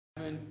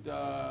haven't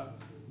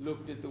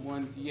looked at the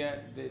ones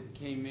yet that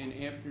came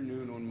in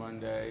afternoon on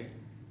Monday,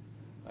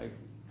 like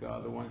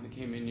the ones that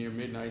came in near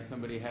midnight.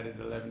 Somebody had it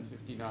at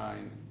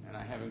 11:59, and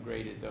I haven't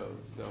graded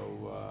those.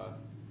 So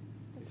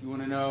if you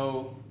want to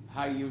know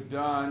how you've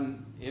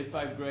done, if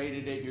I've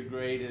graded it, your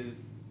grade is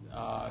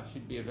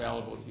should be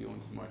available to you on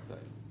SmartSite.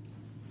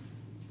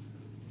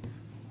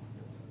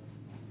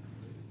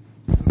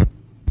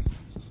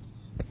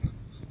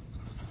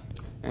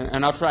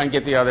 And I'll try and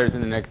get the others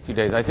in the next 2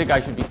 days. I think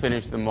I should be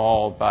finished them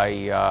all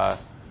by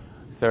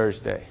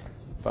Thursday.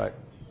 But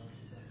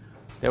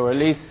there were at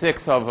least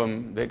 6 of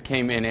them that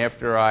came in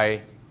after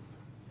I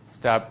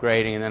stopped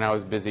grading, and then I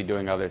was busy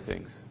doing other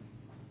things.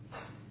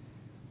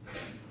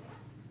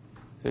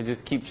 So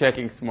just keep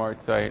checking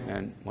SmartSite,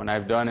 and when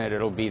I've done it,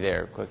 it'll be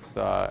there. Because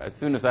as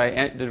soon as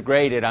I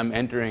grade it, I'm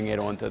entering it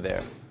onto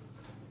there.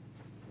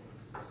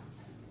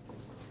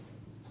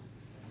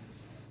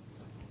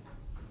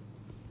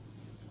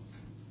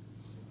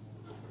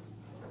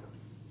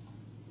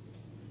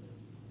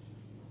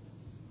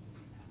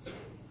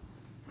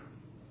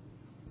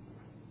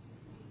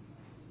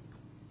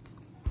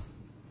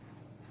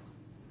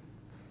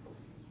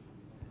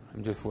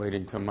 I'm just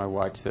waiting till my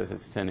watch says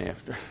it's 10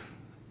 after.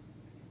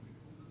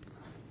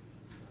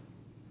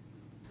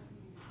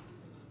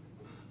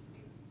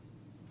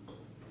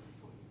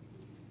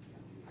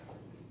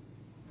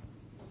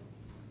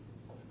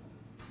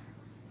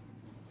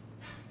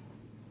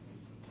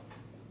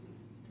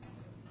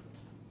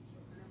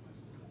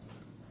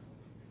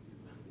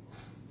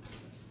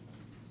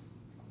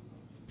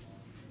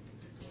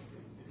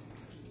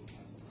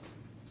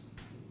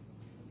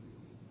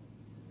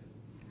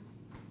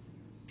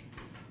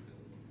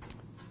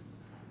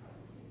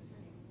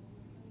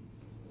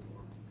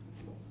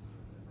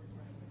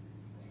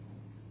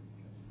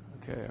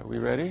 Okay, are we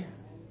ready?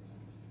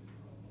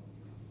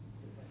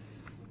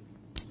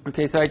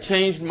 Okay, so I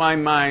changed my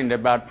mind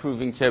about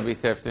proving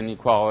Chebyshev's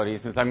inequality,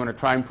 since I'm going to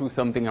try and prove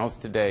something else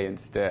today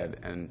instead.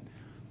 And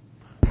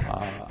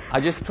I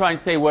just try and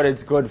say what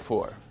it's good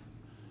for.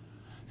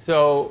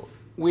 So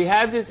we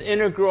have this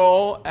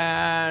integral,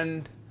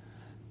 and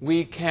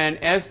we can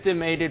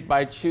estimate it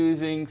by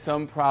choosing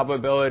some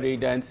probability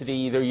density,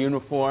 either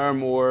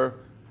uniform or,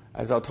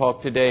 as I'll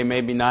talk today,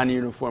 maybe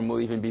non-uniform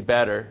will even be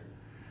better.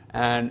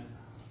 And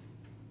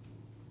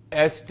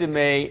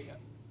estimate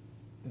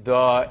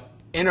the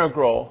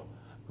integral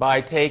by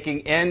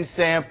taking n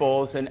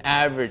samples and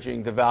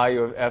averaging the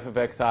value of f of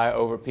xi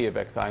over p of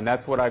xi. And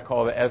that's what I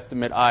call the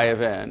estimate I of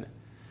n.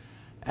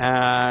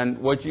 And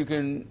what you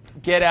can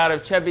get out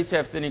of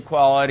Chebyshev's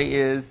inequality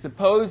is,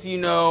 suppose you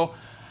know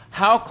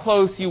how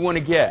close you want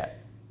to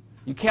get.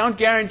 You can't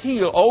guarantee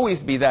you'll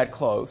always be that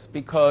close,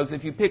 because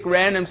if you pick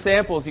random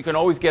samples, you can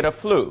always get a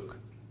fluke.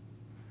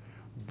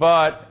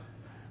 But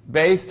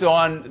based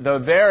on the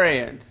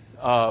variance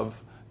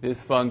of this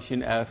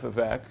function f of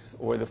x,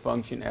 or the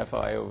function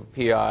fi over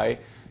pi,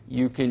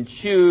 you can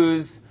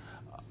choose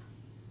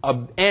a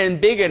n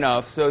big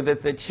enough so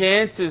that the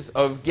chances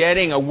of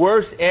getting a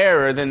worse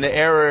error than the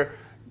error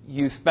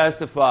you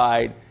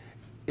specified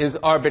is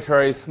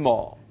arbitrarily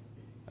small,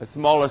 as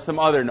small as some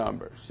other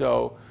number.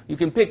 So you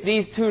can pick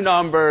these 2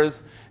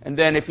 numbers, and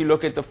then if you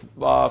look at the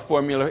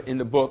formula in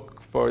the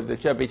book for the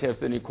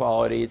Chebyshev's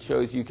inequality, it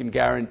shows you can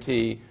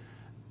guarantee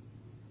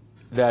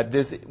that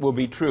this will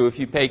be true if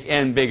you take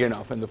n big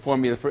enough, and the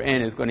formula for n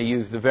is going to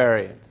use the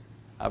variance.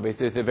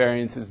 Obviously, if the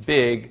variance is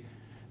big,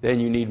 then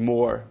you need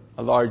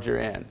a larger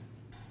n.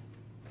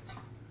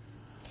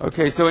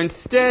 Okay, so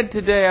instead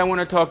today I want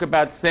to talk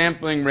about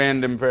sampling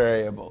random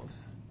variables.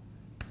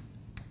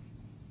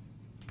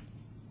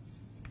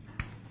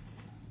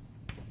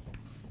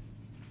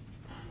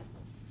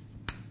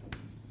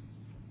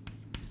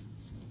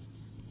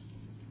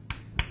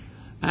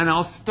 And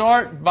I'll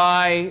start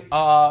by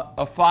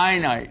a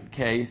finite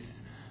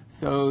case.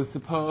 So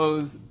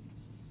suppose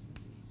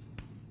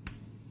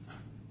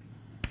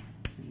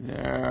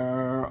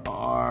there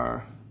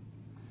are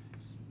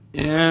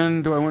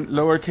n, do I want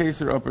lowercase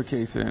or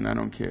uppercase n? I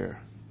don't care.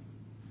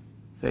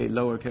 Say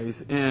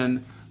lowercase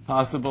n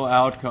possible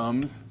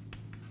outcomes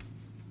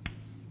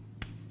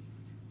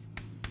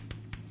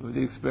of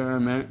the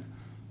experiment.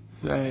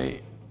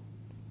 Say,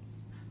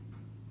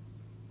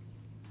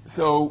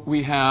 so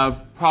we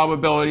have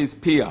probabilities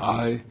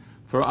pi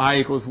for I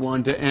equals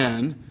 1 to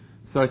n,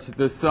 such that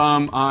the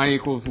sum I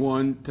equals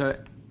 1 to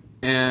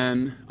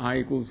n, I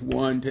equals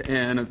 1 to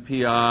n of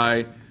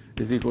pi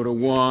is equal to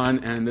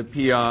 1, and the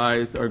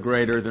pi's are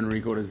greater than or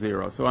equal to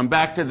 0. So I'm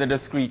back to the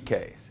discrete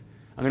case.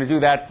 I'm going to do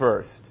that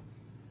first.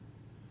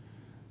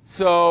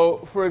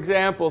 So, for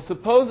example,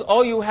 suppose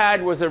all you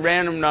had was a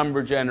random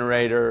number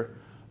generator,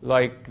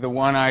 like the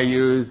one I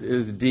use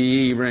is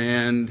D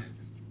rand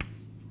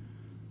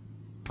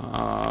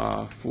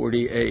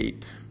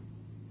 48.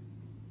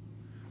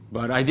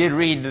 But I did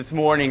read this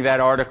morning that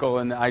article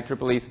in the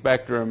IEEE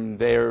Spectrum.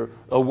 They're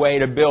a way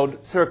to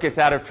build circuits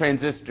out of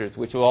transistors,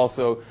 which will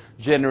also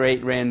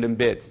generate random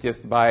bits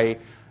just by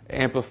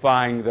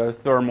amplifying the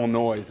thermal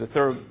noise.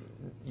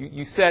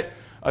 You set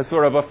a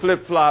sort of a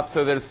flip-flop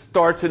so that it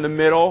starts in the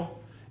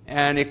middle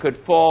and it could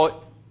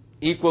fall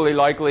equally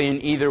likely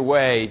in either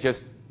way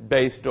just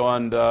based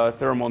on the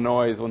thermal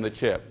noise on the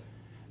chip.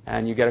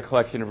 And you get a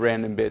collection of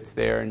random bits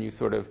there, and you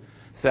sort of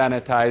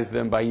sanitize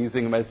them by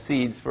using them as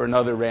seeds for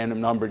another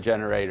random number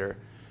generator.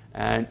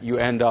 And you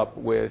end up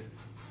with,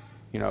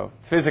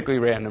 physically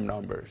random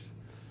numbers.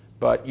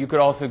 But you could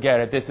also get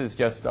it. This is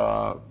just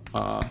a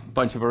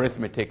bunch of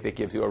arithmetic that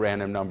gives you a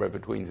random number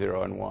between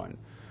 0 and 1.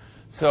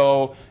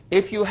 So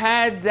if you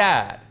had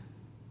that,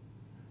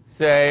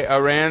 say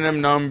a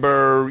random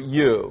number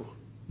u,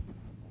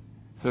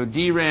 so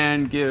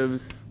dran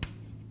gives,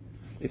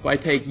 if I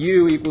take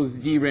u equals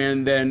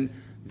dran, then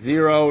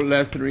 0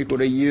 less than or equal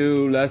to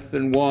u less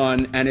than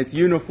 1, and it's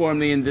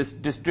uniformly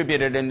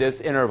distributed in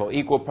this interval,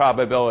 equal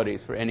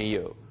probabilities for any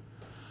u.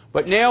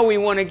 But now we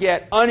want to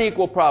get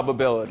unequal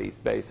probabilities,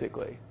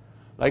 basically.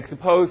 Like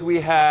suppose we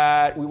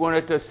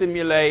wanted to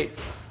simulate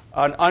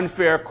an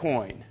unfair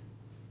coin.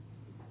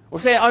 Or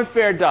say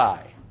unfair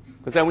die,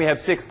 because then we have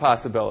 6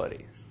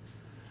 possibilities.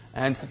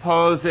 And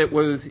suppose it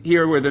was,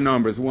 here were the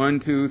numbers, 1,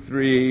 2,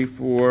 3,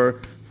 4,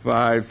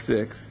 5,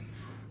 6.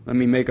 Let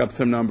me make up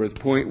some numbers,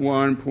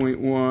 0.1,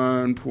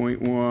 0.1,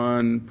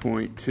 0.1,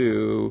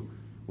 0.2.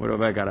 What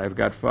have I got? I've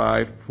got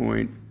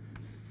 5.3,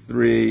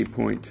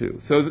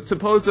 0.2. So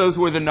suppose those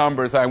were the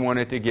numbers I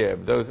wanted to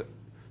give. Those,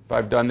 if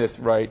I've done this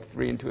right,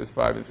 3 and 2 is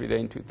 5, and 3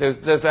 and 2.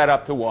 Those add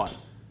up to 1.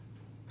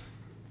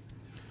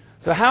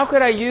 So how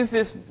could I use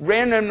this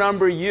random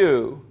number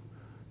u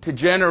to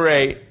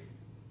generate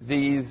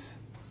these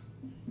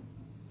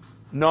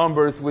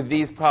numbers with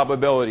these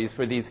probabilities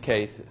for these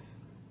cases?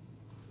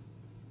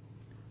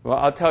 Well,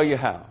 I'll tell you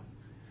how.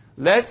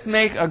 Let's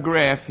make a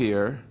graph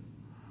here.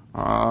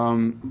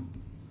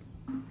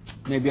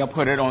 Maybe I'll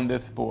put it on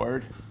this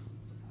board.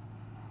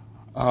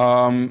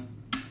 I'll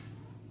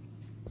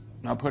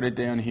put it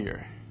down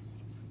here.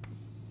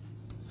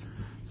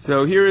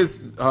 So here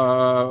is,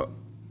 let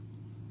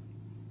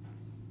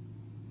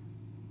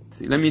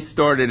me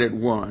start it at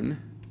 1,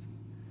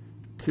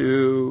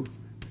 2,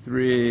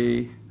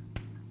 3,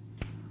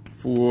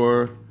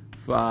 4,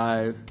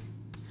 5,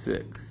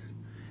 6.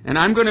 And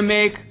I'm going to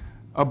make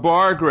a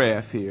bar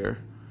graph here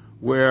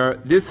where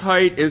this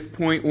height is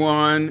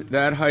 0.1,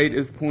 that height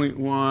is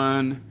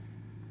 0.1,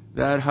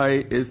 that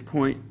height is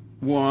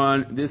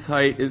 0.1, this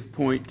height is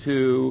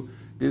 0.2,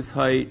 this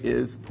height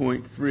is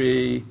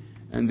 0.3,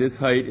 and this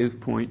height is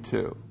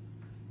 0.2.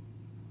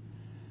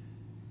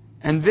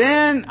 And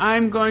then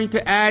I'm going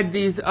to add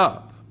these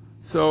up.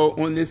 So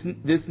on this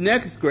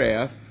next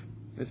graph,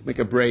 let's make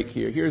a break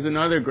here. Here's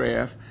another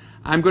graph.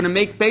 I'm going to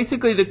make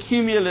basically the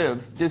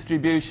cumulative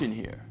distribution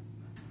here.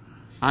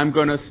 I'm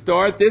going to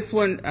start this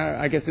one,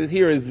 I guess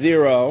here is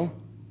 0.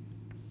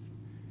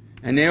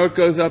 And now it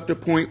goes up to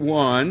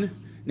 0.1.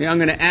 Now I'm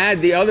going to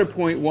add the other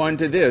 0.1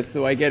 to this,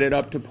 so I get it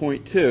up to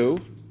 0.2.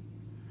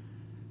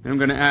 And I'm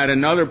going to add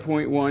another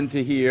 0.1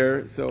 to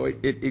here, so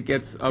it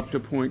gets up to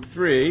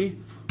 0.3.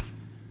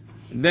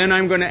 Then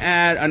I'm going to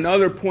add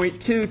another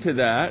 0.2 to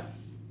that,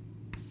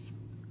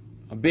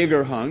 a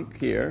bigger hunk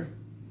here.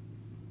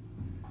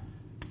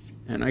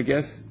 And I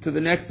guess to the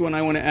next one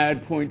I want to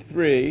add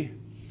 0.3.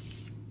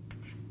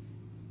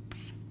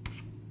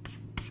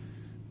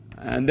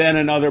 And then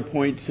another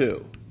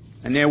 0.2.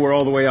 And now we're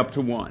all the way up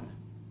to 1.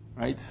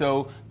 Right?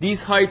 So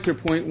these heights are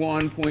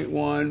 0.1,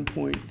 0.1,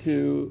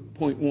 0.2,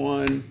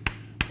 0.1,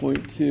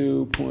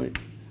 0.2,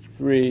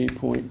 0.3,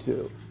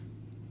 0.2.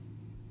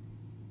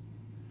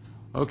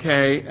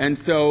 Okay, and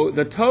so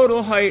the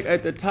total height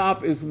at the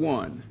top is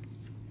 1.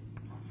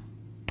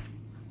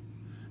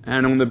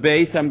 And on the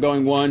base, I'm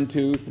going 1,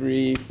 2,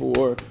 3,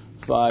 4,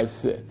 5,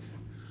 6.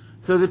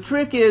 So the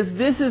trick is,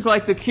 this is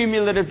like the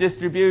cumulative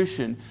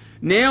distribution.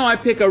 Now I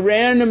pick a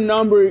random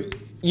number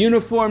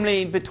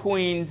uniformly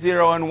between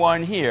 0 and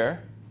 1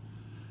 here,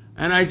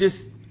 and I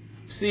just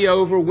see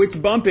over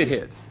which bump it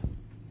hits.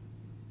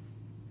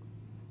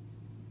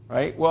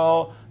 Right?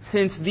 Well,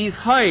 since these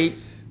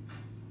heights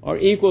are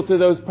equal to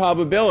those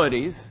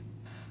probabilities,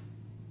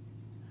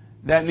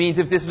 that means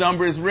if this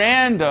number is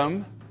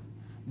random,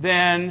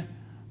 then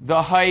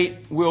the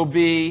height will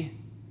be,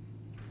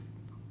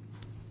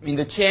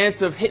 the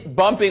chance of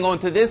bumping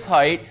onto this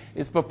height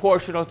is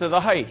proportional to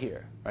the height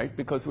here, right?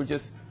 Because we're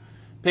just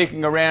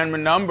picking a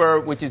random number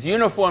which is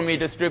uniformly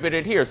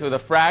distributed here. So the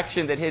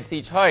fraction that hits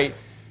each height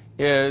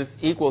is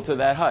equal to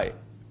that height.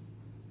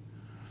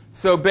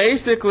 So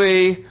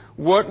basically,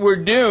 what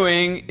we're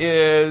doing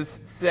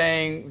is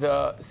saying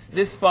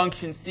this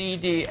function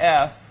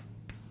CDF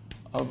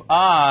of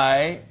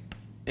I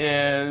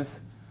is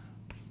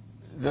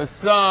the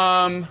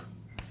sum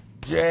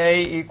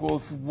j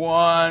equals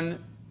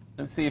 1.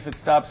 Let's see if it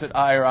stops at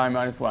I or I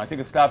minus 1. I think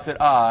it stops at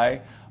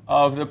I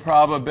of the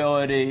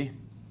probability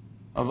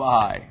of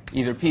I.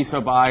 Either P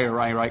sub I or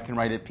I can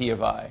write it P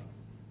of I.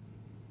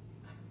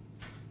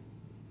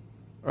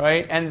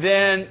 Right? And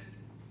then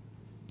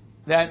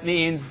that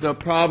means the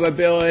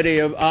probability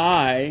of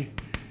I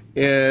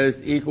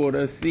is equal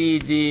to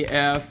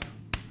CDF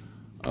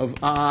of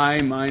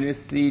I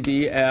minus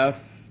CDF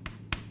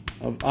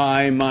of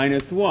I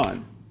minus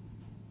 1.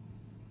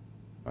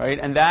 Right?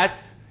 And that's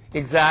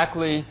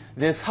exactly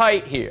this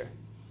height here.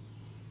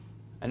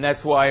 And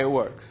that's why it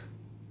works.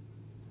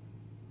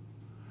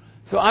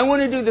 So I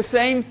want to do the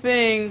same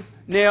thing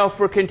now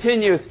for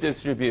continuous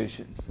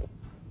distributions.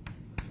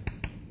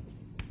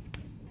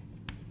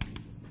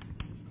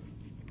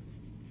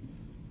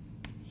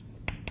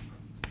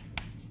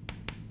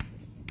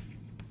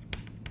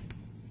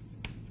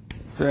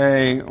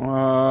 Say,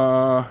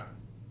 on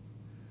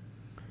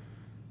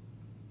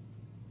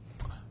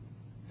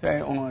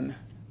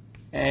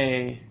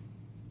the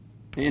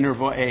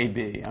interval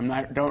AB.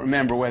 Don't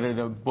remember whether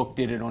the book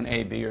did it on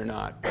AB or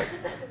not, but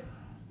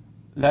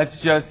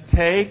let's just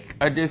take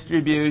a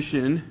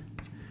distribution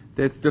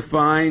that's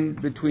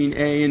defined between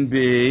A and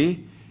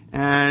B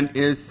and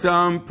is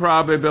some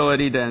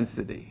probability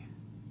density,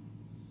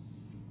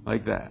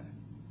 like that.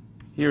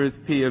 Here is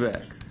P of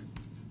x.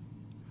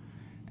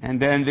 And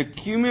then the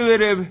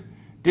cumulative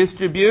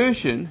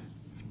distribution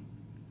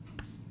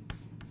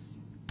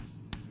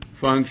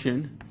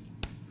function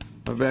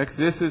of x,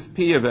 this is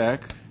P of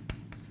x,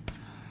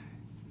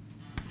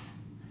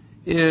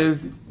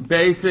 is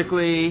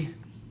basically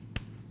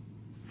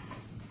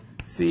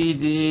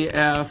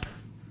CDF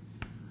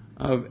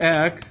of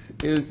x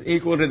is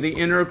equal to the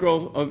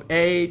integral of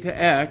a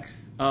to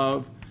x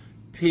of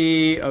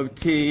P of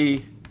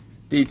t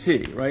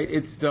dt, right?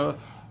 It's the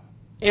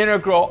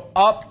integral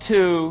up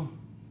to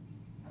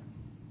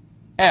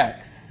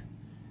x.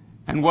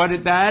 And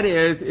what that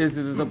is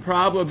the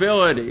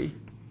probability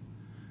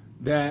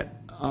that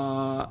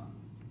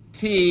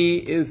t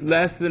is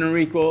less than or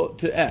equal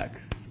to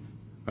x.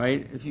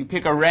 Right? If you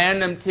pick a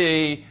random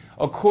t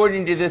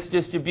according to this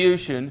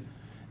distribution,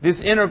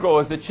 this integral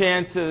is the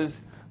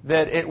chances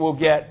that it will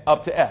get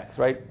up to x.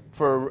 Right?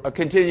 For a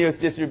continuous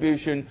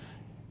distribution,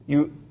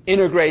 you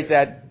integrate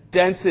that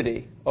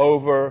density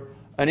over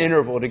an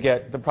interval to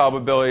get the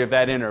probability of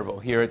that interval.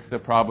 Here it's the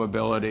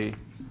probability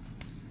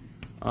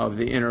of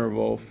the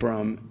interval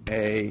from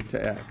a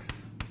to x.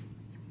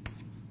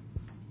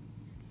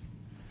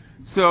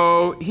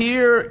 So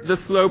here the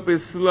slope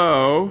is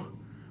slow.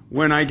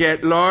 When I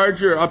get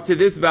larger up to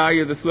this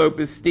value, the slope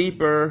is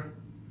steeper.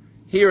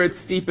 Here it's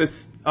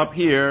steepest up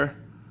here,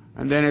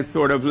 and then it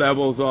sort of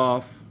levels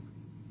off.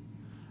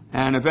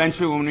 And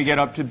eventually when we get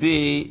up to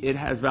b, it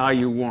has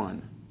value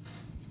 1.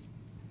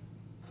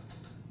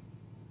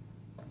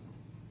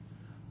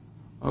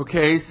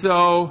 Okay,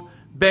 so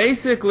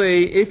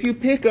basically, if you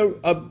pick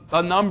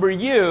a number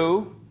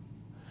u,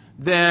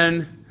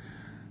 then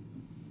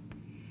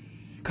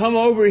come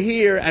over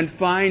here and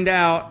find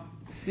out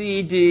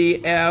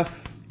CDF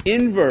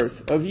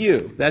inverse of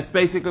u. That's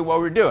basically what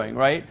we're doing,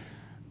 right?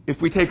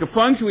 If we take a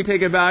function, we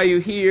take a value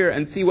here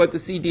and see what the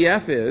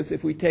CDF is.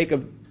 If we take a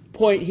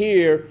point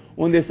here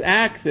on this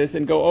axis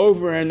and go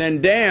over and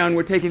then down,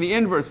 we're taking the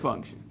inverse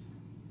function.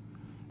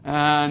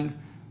 And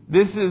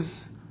this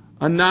is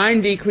a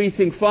 9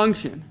 decreasing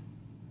function.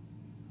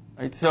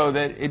 Right, so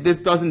that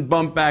this doesn't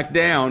bump back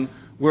down,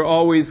 we're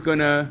always going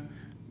to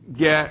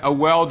get a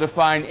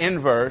well-defined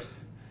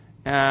inverse.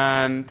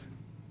 And,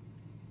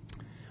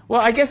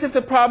 well, I guess if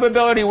the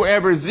probability were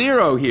ever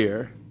 0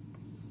 here,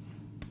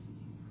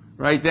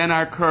 right, then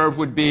our curve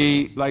would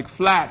be like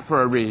flat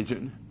for a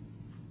region.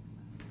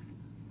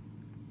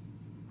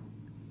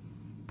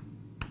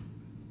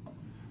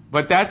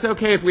 But that's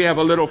okay if we have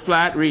a little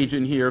flat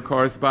region here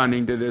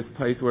corresponding to this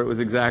place where it was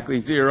exactly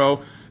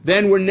 0.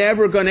 Then we're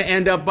never going to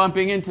end up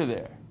bumping into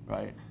there,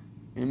 right?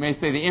 You may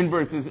say the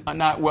inverse is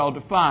not well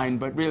defined,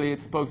 but really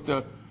it's supposed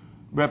to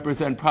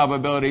represent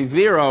probability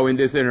 0 in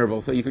this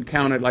interval. So you could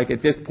count it like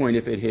at this point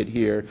if it hit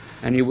here,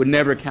 and you would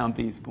never count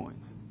these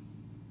points.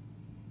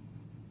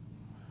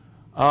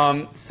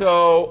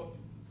 So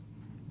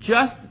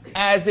just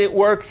as it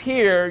works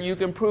here, you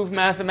can prove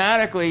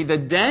mathematically the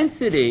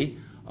density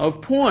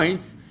of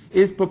points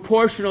is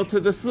proportional to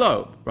the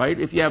slope, right?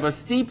 If you have a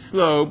steep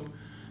slope,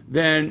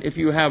 then if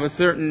you have a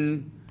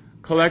certain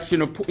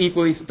collection of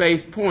equally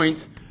spaced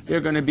points, there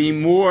are going to be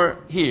more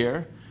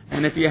here.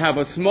 And if you have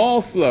a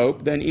small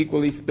slope, then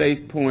equally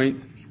spaced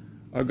points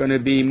are going to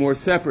be more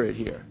separate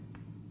here.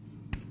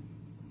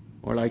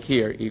 Or like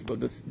here,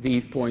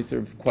 these points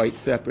are quite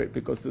separate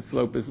because the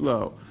slope is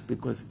low,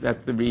 because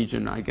that's the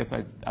region. I guess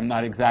I'm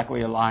not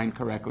exactly aligned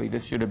correctly.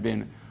 This should have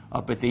been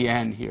up at the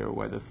end here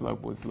where the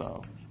slope was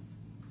low.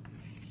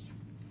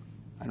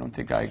 I don't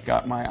think I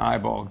got my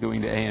eyeball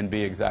doing the A and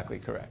B exactly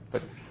correct,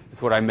 but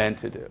it's what I meant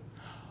to do.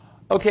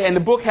 Okay, and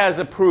the book has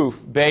a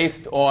proof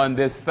based on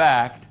this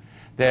fact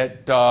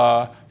that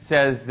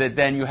says that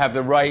then you have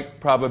the right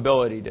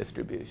probability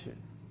distribution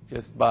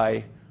just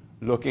by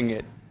looking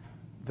at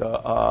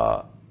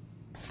the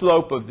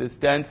slope of this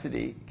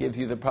density gives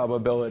you the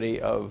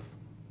probability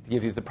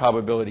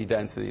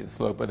density, the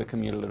slope of the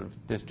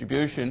cumulative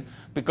distribution,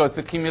 because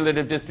the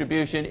cumulative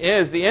distribution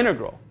is the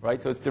integral,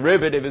 right? So its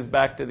derivative is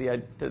back to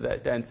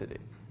that density.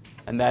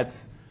 And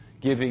that's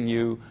giving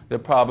you the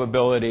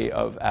probability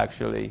of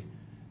actually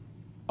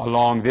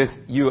along this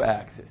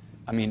u-axis.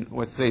 I mean,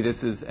 let's say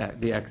this is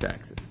the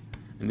x-axis,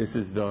 and this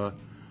is the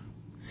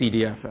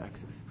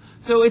CDFXs.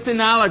 So it's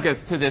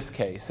analogous to this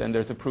case, and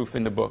there's a proof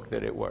in the book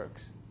that it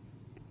works.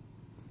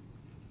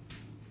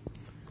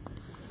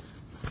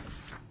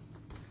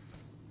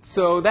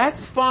 So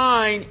that's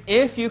fine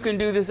if you can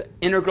do this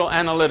integral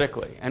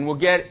analytically. And we'll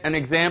get an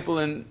example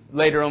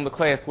later on in the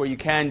class where you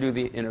can do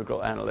the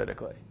integral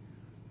analytically.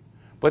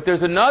 But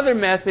there's another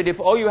method. If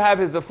all you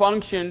have is the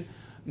function,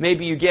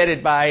 maybe you get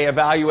it by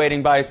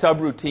evaluating by a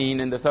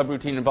subroutine, and the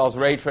subroutine involves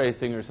ray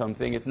tracing or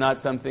something. It's not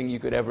something you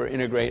could ever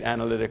integrate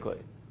analytically.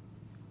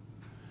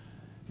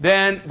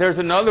 Then there's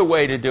another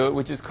way to do it,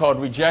 which is called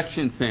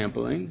rejection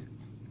sampling.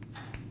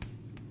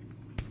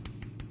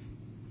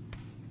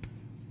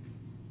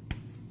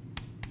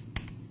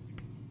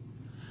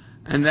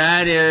 And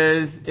that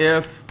is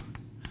if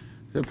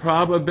the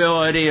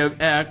probability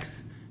of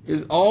x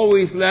is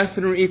always less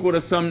than or equal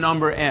to some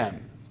number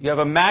m. You have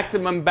a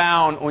maximum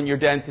bound on your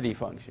density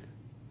function.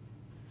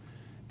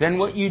 Then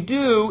what you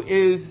do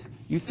is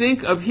you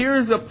think of,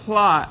 here's a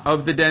plot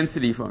of the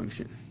density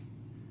function.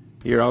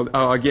 Here,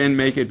 I'll again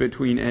make it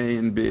between a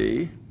and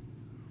b.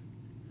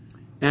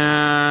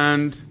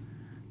 And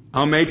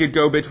I'll make it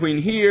go between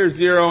here,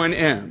 0, and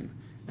m.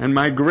 And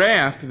my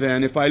graph,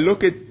 then, if I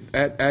look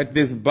at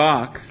this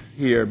box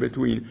here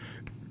between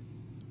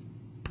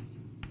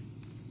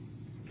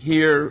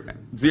here,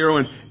 0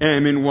 and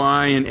m and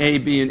y and a,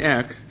 b, and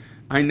x,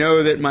 I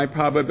know that my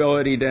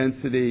probability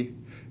density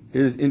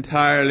is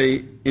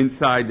entirely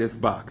inside this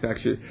box.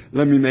 Actually,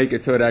 let me make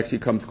it so it actually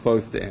comes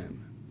close to m.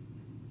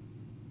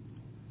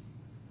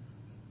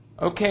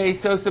 Okay,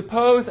 so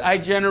suppose I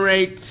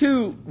generate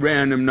two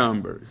random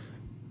numbers.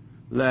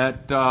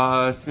 Let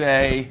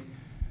say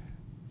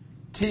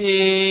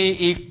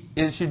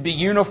it should be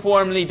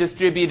uniformly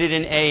distributed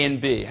in A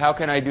and B. How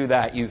can I do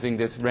that using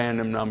this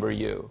random number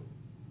u?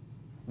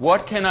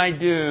 What can I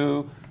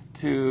do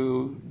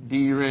to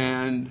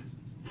drand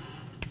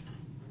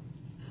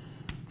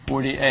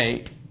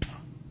 48,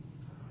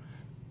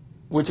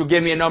 which will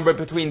give me a number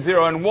between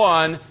 0 and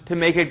 1, to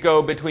make it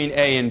go between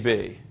A and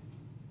B?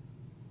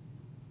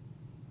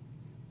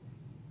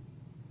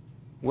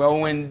 Well,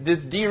 when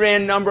this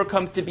drand number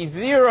comes to be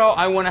 0,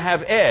 I want to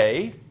have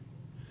A.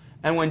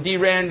 And when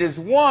drand is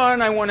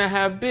 1, I want to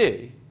have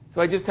B.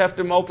 So I just have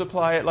to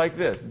multiply it like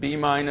this. B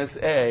minus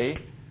A,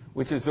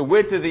 which is the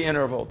width of the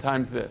interval,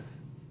 times this.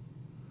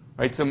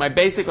 Right? So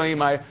basically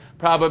my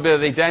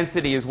probability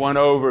density is 1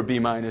 over B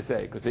minus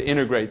A, because it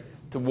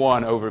integrates to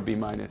 1 over B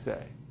minus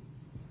A.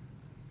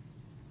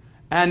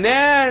 And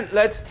then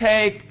let's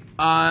take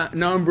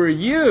number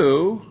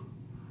u,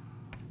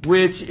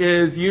 which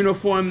is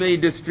uniformly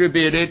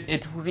distributed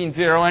between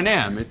 0 and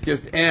m. It's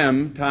just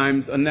m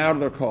times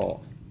another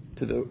call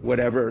to the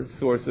whatever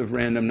source of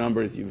random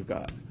numbers you've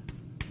got.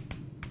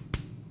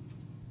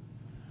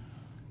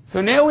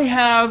 So now we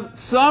have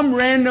some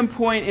random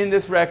point in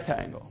this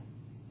rectangle.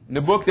 In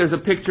the book there's a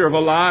picture of a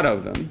lot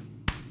of them.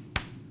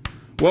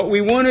 What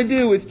we want to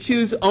do is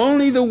choose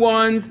only the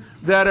ones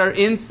that are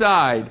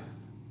inside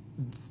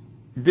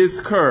this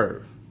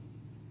curve.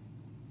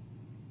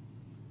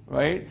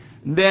 Right?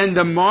 Then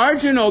the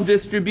marginal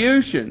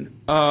distribution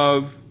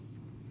of,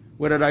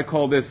 what did I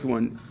call this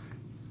one?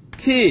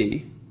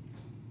 T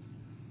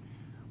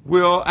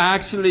will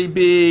actually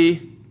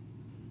be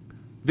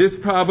this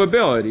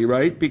probability,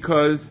 right?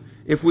 Because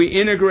if we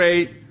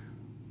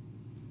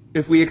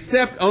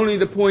accept only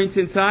the points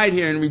inside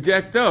here and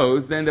reject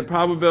those, then the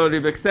probability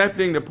of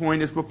accepting the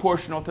point is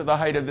proportional to the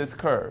height of this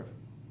curve.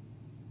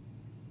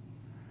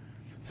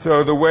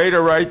 So the way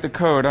to write the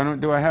code,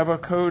 do I have a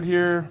code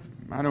here?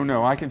 I don't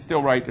know. I can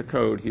still write the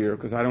code here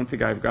because I don't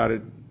think I've got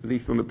it, at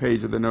least on the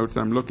page of the notes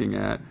I'm looking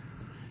at,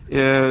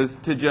 is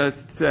to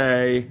just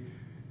say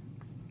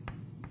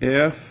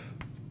if,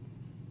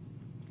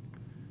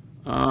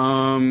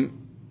 how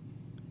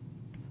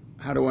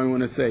do I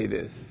want to say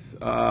this?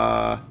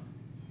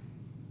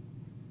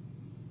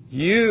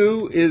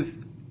 U is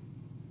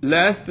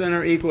less than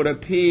or equal to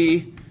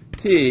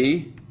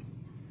PT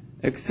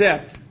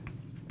except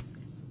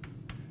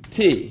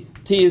T.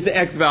 T is the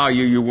x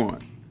value you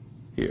want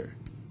here.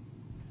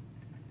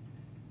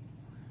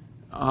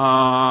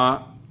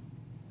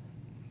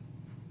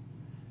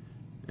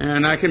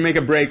 And I can make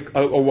a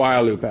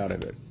while loop out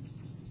of it.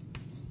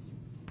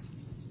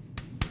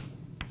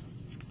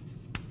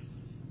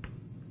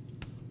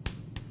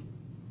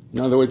 In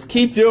other words,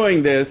 keep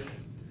doing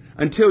this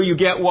until you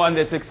get one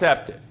that's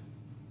accepted.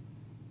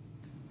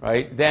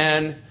 Right?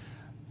 Then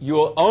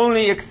you'll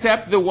only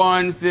accept the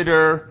ones that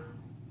are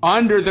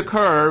under the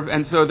curve,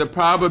 and so the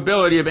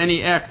probability of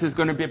any x is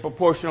going to be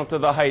proportional to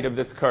the height of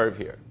this curve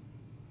here.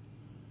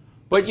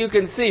 But you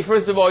can see,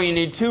 first of all, you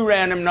need two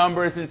random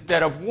numbers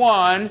instead of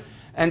one,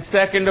 and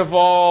second of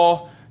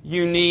all,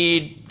 you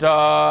need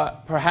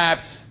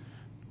perhaps,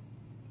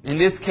 in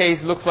this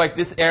case, looks like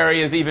this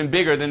area is even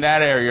bigger than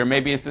that area, or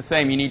maybe it's the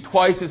same. You need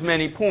twice as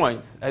many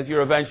points as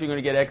you're eventually going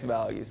to get x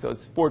values, so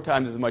it's 4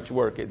 times as much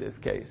work in this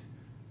case.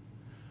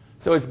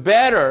 So it's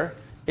better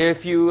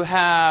if you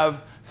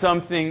have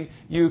something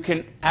you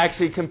can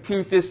actually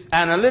compute this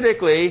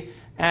analytically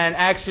and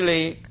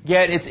actually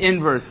get its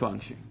inverse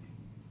function.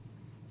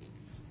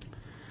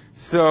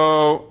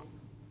 So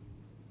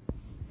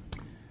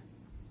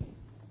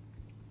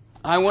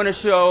I want to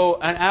show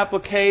an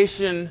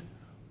application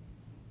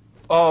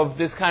of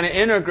this kind of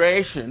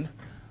integration,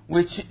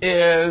 which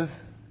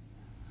is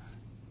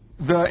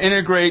the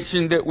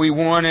integration that we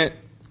wanted.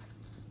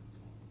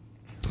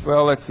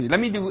 Well, let's see.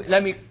 Let me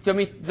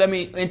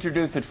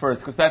introduce it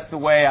first, because that's the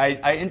way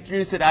I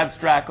introduce it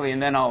abstractly,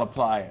 and then I'll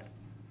apply it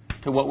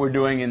to what we're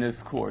doing in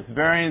this course.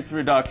 Variance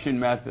reduction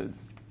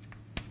methods.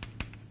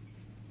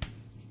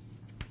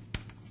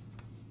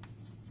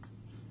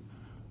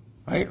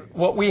 Right?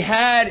 What we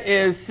had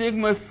is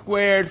sigma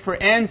squared for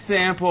n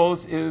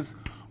samples is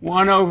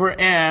 1 over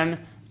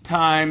n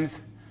times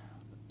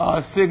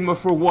sigma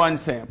for one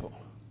sample.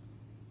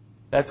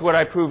 That's what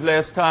I proved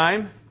last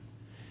time.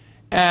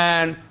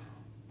 And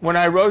when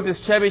I wrote this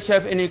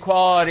Chebyshev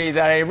inequality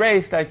that I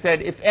erased, I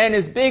said if n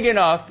is big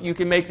enough, you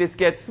can make this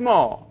get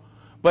small.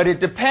 But it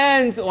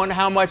depends on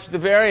how much the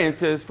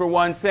variance is for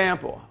one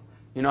sample.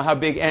 You know, how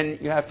big n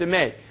you have to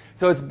make.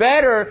 So it's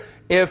better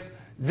if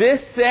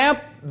this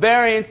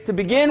variance to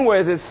begin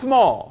with is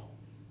small.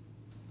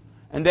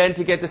 And then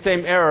to get the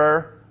same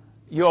error,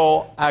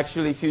 you'll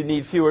actually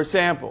need fewer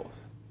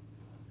samples.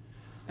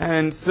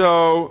 And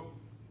so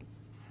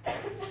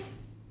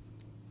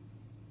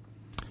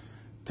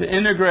to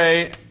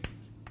integrate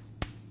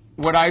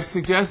what I've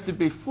suggested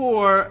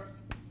before,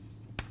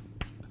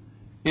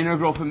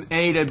 integral from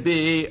a to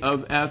b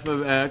of f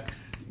of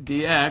x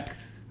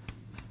dx,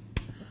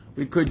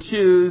 we could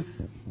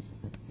choose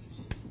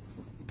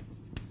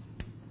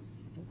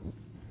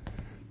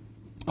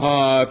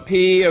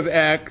p of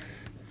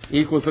x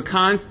equals a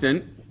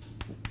constant.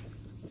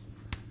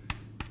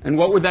 And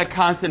what would that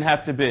constant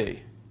have to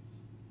be?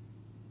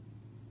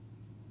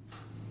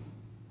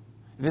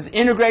 If it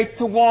integrates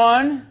to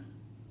 1,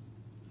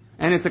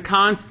 and it's a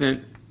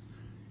constant,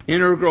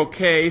 integral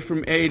k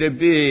from a to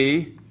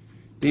b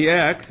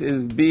dx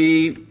is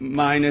b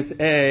minus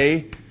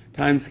a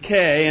times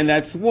k, and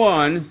that's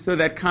 1, so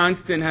that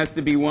constant has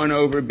to be 1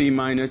 over b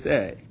minus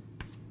a.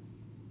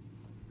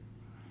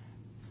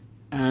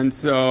 And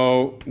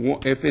so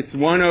if it's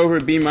 1 over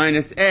b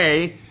minus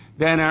a,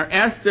 then our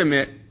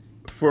estimate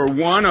for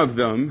one of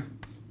them,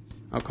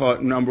 I'll call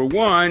it number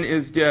 1,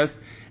 is just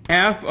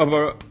f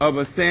of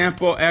a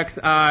sample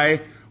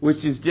xi,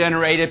 which is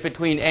generated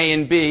between a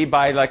and b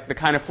by like the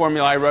kind of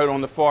formula I wrote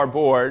on the far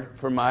board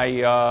for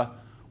my,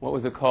 what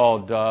was it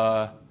called?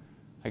 I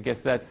guess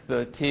that's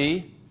the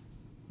t.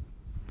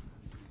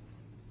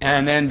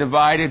 And then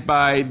divided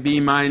by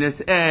b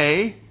minus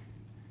a,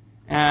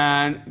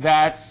 and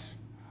that's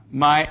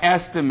my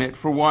estimate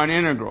for one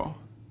integral.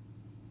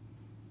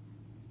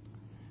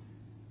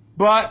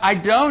 But I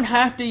don't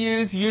have to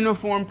use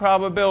uniform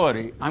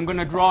probability. I'm going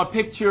to draw a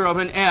picture of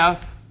an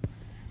f.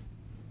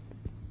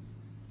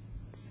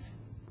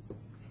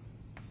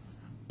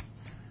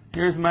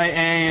 Here's my a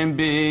and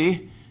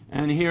b,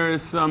 and here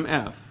is some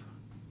f.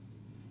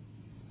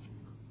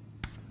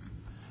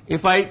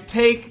 If I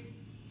take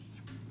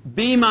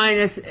b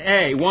minus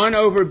a, 1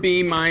 over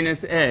b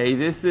minus a,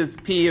 this is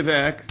p of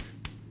x,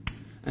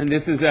 and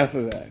this is f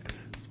of x.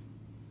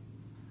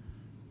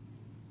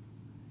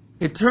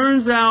 It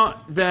turns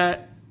out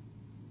that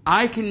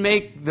I can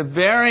make the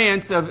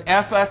variance of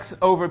fx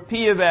over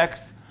p of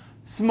x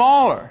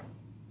smaller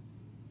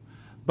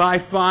by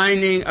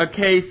finding a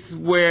case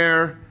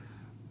where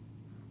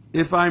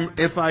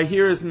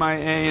here is my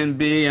a and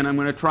b, and I'm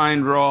going to try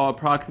and draw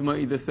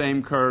approximately the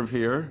same curve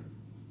here.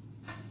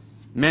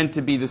 Meant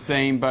to be the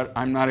same, but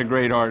I'm not a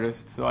great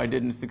artist, so I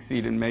didn't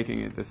succeed in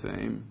making it the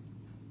same.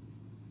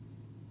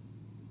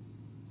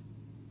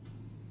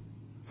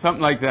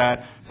 Something like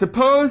that.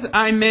 Suppose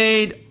I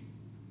made,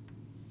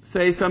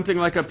 say, something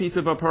like a piece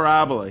of a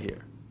parabola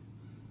here.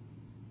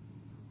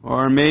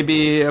 Or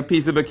maybe a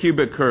piece of a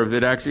cubic curve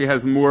that actually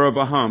has more of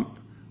a hump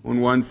on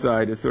one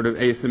side, is sort of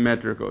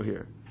asymmetrical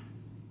here.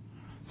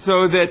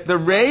 So that the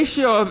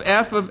ratio of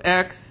f of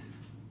x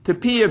to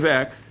p of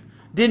x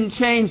didn't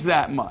change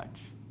that much.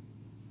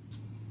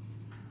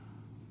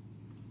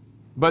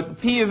 But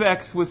p of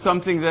x was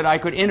something that I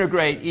could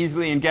integrate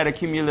easily and get a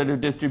cumulative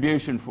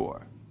distribution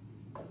for.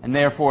 And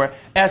therefore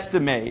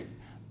estimate,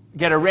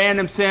 get a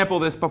random sample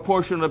that's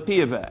proportional to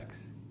p of x.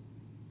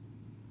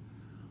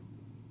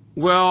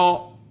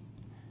 Well,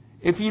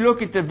 if you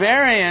look at the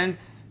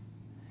variance,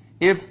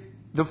 if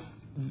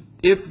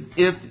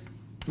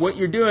what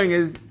you're doing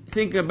is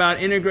thinking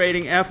about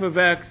integrating f of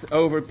x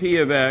over p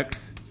of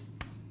x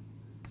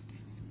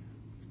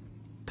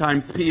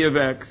times p of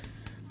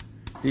x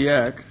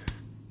dx,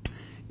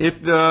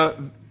 if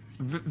the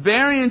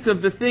variance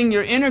of the thing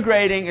you're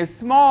integrating is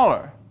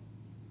smaller,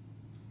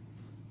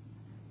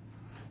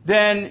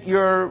 then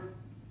your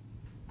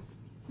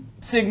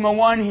sigma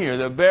 1 here,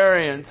 the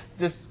variance,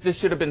 this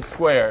should have been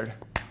squared.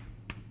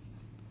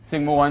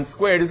 Sigma 1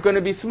 squared is going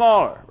to be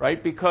smaller,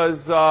 right?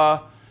 Because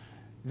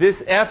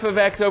this f of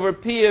x over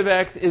p of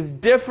x is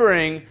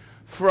differing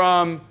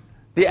from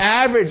the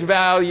average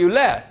value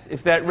less,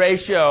 if that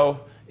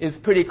ratio is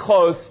pretty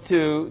close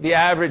to the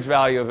average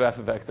value of f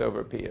of x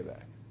over p of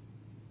x.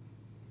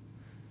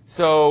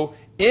 So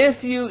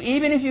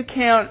even if you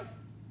can't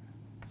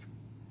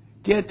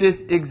get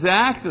this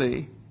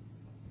exactly,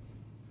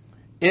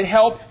 it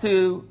helps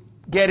to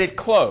get it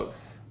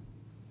close.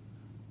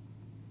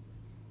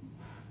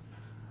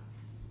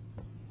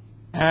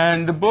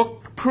 And the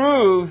book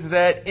proves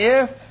that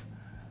if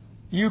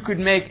you could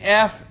make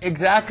f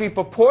exactly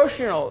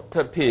proportional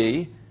to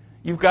p,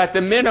 you've got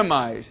the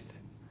minimized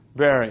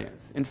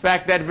variance. In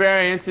fact, that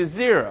variance is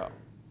 0,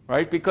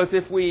 right? Because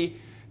if we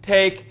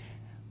take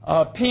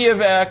p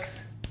of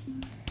x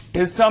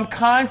is some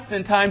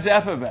constant times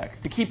f of x,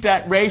 to keep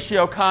that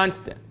ratio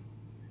constant,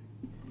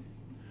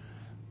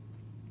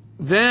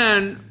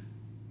 then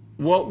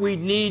what we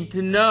need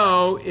to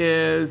know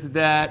is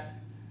that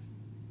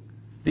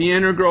the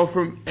integral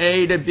from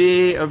a to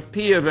b of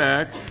p of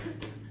x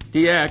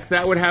dx,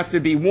 that would have to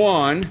be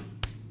 1.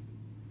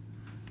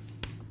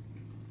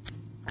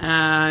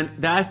 And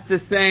that's the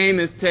same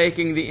as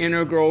taking the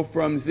integral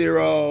from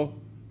 0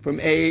 from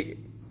a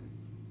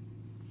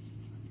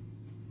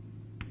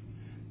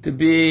to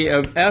b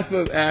of f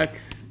of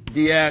x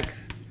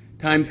dx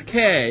times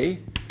k.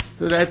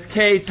 So that's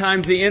k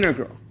times the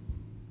integral.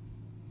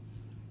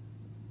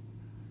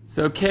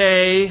 So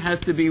k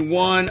has to be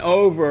 1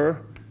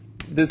 over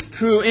this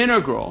true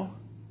integral.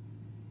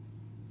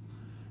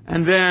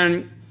 And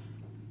then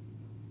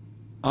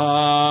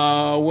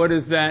what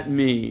does that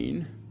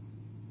mean?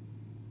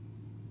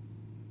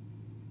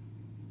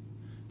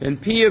 Then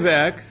p of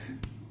x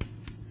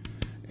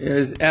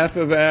is f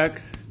of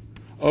x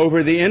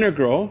over the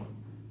integral.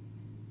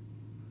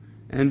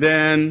 And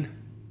then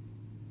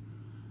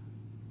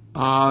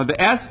the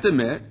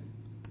estimate,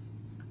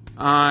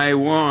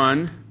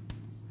 I1,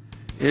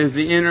 is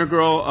the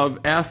integral of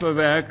f of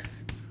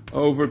x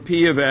over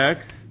p of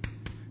x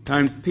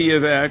times p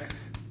of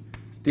x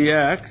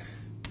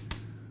dx,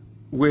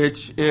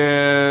 which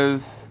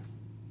is,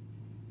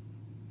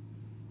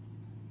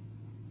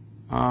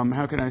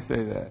 how can I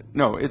say that?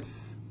 No,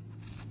 it's,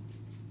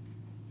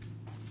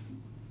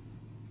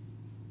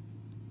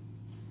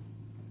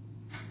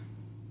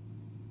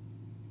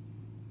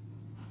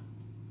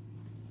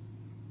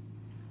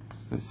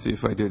 let's see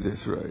if I did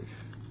this right.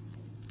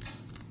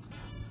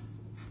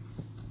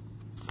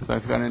 Because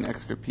I've got an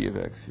extra p of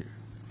x here.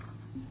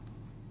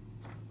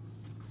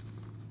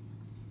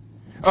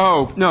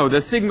 Oh, no,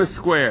 the sigma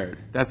squared.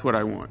 That's what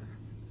I want.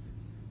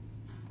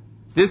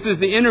 This is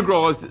the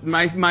integral.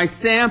 My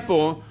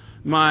sample,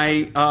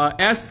 my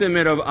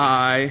estimate of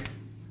I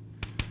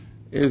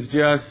is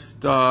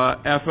just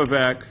f of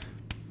x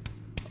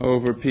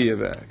over p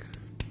of x.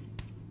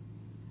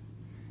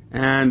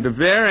 And the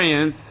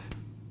variance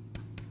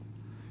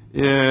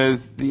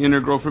is the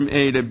integral from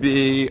a to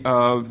b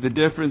of the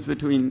difference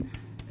between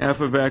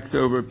f of x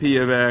over p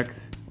of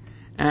x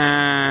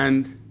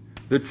and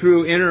the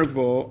true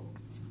integral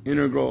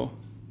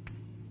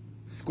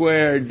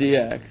squared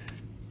dx.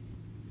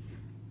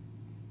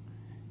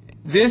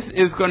 This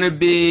is going to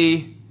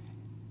be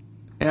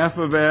f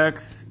of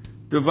x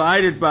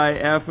divided by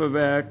f of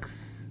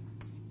x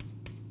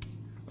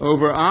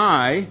over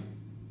I,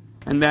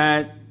 and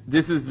that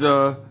this is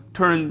the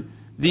turn,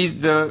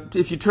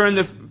 if you turn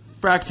the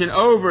fraction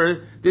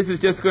over, this is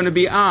just going to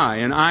be I,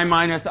 and I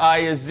minus I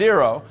is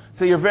 0,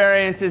 so your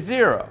variance is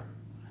 0.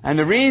 And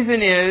the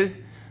reason is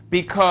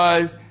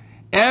because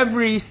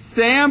every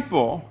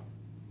sample,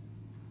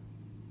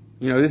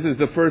 this is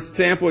the first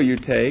sample you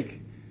take,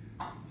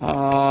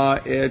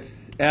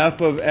 it's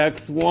f of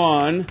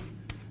x1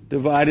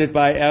 divided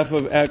by f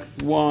of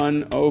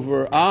x1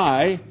 over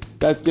I,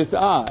 that's just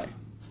I.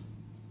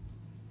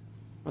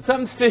 Well,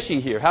 something's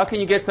fishy here. How can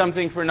you get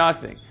something for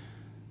nothing?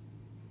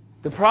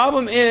 The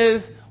problem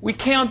is we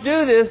can't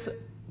do this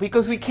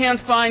because we can't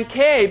find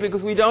k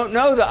because we don't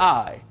know the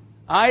I.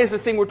 I is the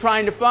thing we're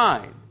trying to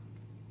find.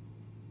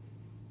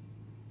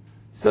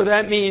 So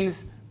that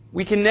means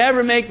we can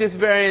never make this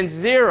variance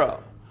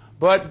 0.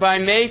 But by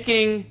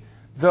making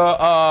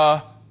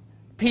the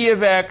p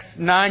of x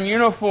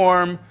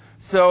non-uniform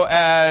so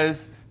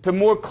as to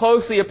more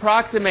closely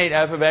approximate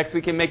f of x,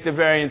 we can make the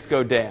variance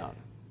go down.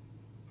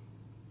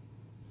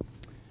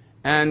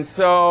 And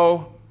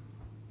so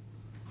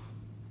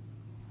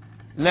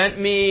let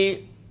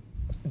me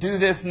do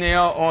this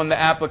now on the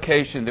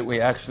application that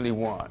we actually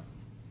want.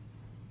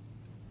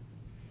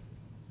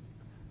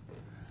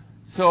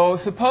 So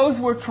suppose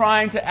we're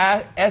trying to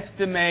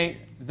estimate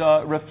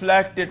the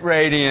reflected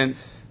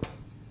radiance.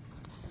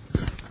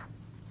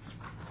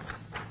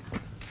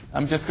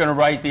 I'm just going to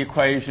write the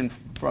equation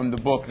from the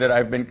book that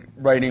I've been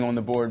writing on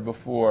the board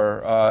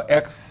before.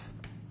 X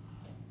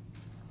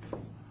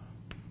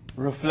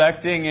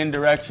reflecting in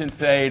direction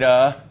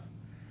theta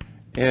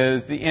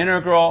is the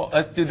integral,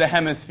 let's do the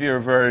hemisphere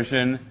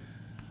version,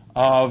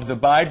 of the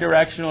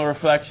bidirectional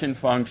reflection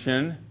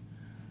function.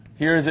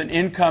 Here's an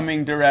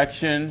incoming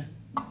direction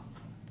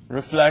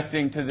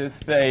reflecting to this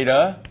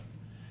theta.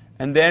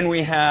 And then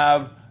we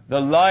have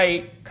the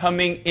light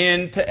coming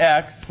into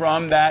x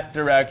from that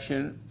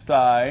direction,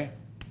 psi.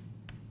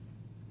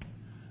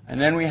 And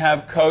then we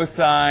have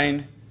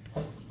cosine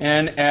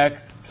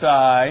nx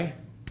psi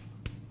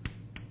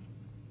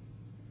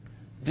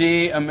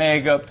d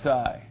omega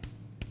psi.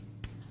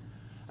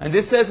 And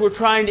this says we're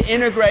trying to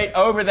integrate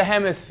over the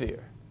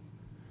hemisphere.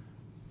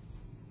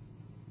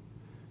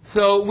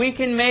 So we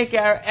can make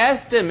our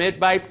estimate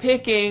by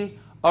picking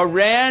a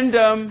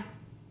random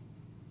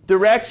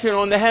direction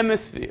on the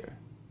hemisphere.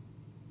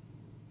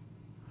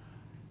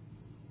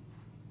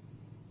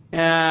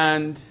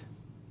 And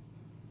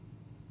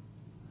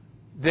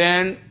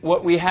then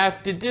what we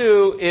have to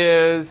do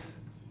is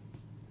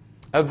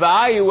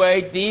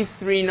evaluate these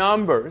three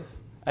numbers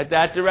at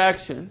that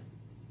direction,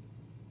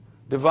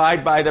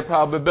 divide by the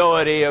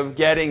probability of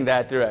getting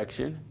that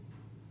direction,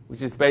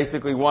 which is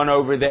basically 1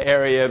 over the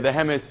area of the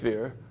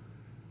hemisphere,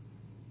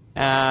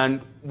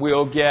 and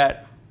we'll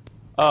get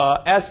an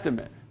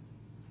estimate.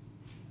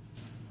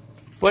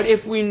 But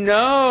if we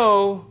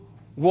know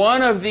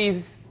one of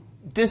these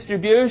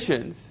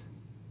distributions,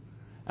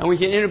 and we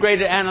can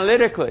integrate it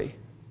analytically,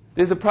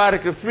 there's a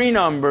product of three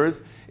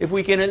numbers. If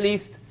we can at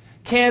least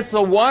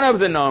cancel one of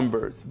the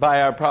numbers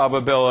by our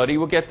probability,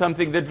 we'll get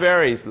something that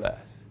varies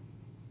less.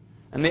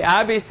 And the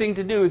obvious thing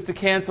to do is to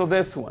cancel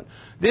this one.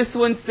 This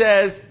one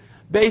says,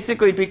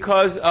 basically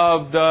because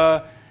of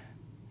the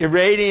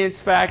irradiance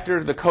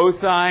factor, the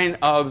cosine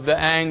of the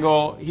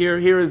angle,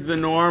 here is the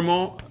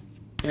normal,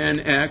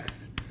 nx.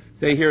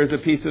 Say here is a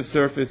piece of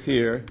surface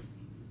here.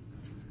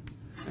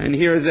 And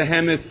here is a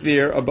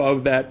hemisphere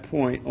above that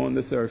point on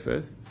the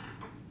surface.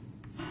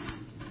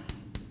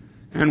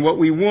 And what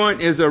we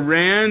want is a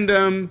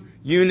random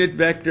unit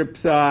vector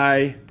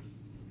psi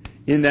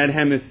in that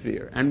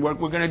hemisphere. And what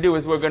we're going to do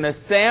is we're going to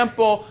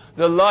sample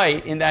the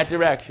light in that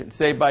direction,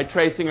 say by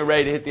tracing a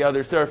ray to hit the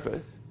other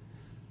surface,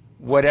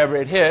 whatever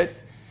it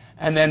hits,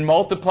 and then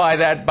multiply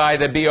that by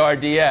the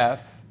BRDF.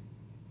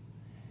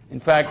 In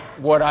fact,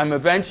 what I'm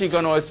eventually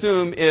going to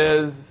assume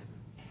is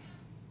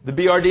the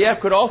BRDF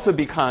could also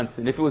be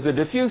constant. If it was a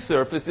diffuse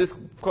surface, this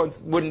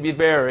wouldn't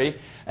vary.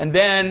 And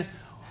then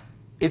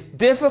it's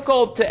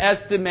difficult to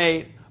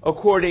estimate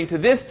according to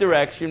this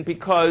direction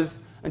because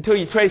until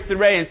you trace the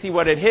ray and see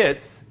what it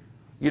hits,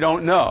 you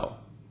don't know.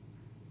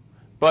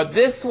 But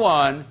this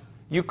one,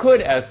 you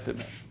could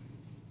estimate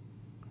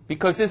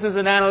because this is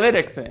an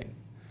analytic thing.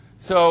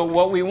 So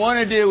what we want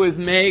to do is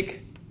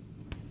make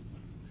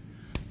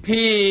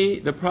P,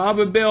 the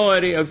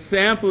probability of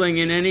sampling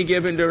in any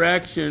given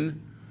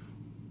direction,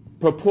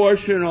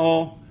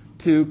 proportional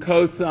to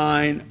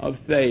cosine of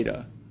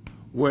theta,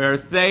 where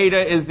theta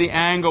is the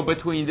angle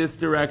between this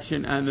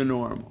direction and the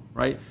normal,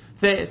 right?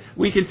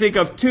 We can think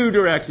of two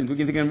directions. We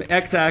can think of the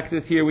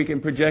x-axis here. We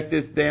can project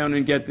this down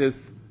and get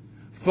this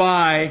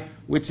phi,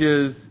 which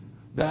is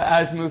the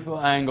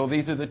azimuthal angle.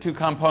 These are the two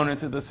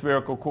components of the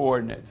spherical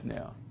coordinates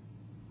now.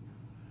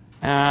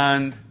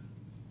 And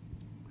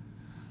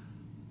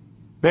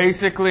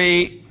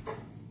basically,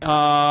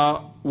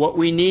 what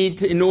we need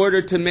to, in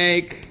order to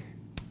make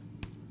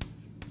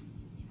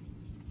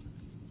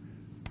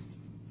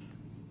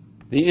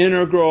the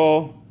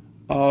integral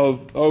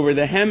of over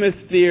the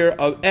hemisphere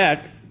of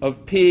x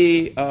of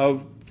p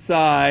of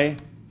psi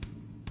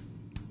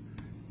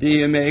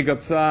d omega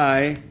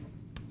psi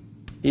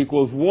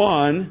equals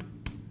 1,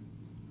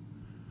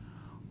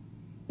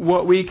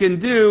 what we can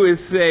do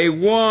is say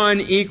 1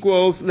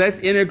 equals, let's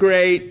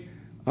integrate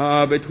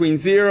between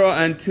 0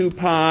 and 2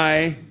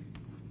 pi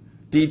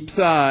d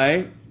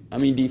psi,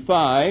 d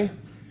phi,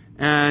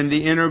 and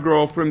the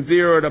integral from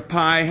 0 to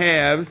pi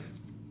halves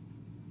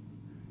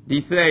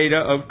d theta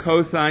of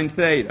cosine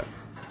theta.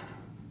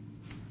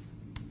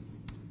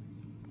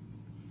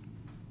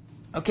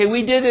 Okay,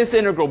 we did this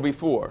integral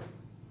before.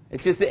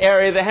 It's just the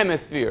area of the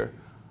hemisphere,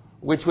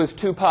 which was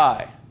 2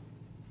 pi.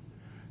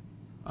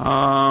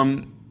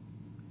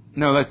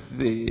 No, let's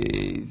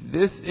see.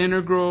 This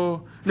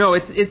integral. No,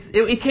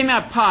 it came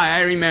out pi.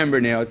 I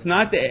remember now. It's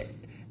not the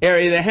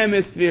area of the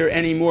hemisphere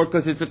anymore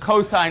because it's a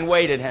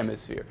cosine-weighted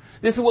hemisphere.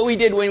 This is what we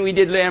did when we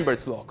did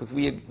Lambert's law, because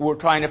we were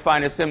trying to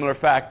find a similar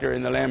factor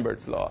in the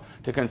Lambert's law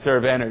to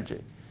conserve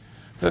energy.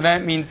 So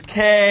that means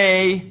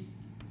k,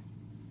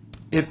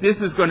 if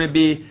this is going to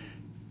be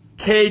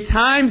k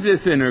times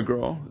this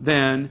integral,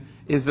 then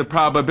is the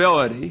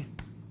probability.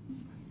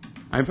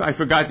 I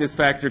forgot this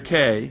factor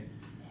k.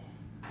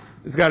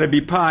 It's got to be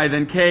pi,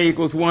 then k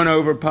equals 1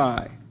 over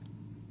pi.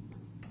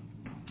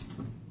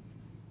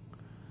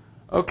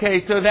 Okay,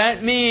 so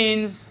that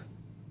means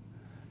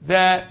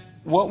that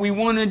what we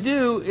want to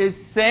do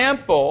is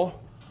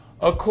sample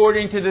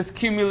according to this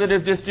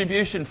cumulative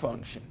distribution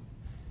function.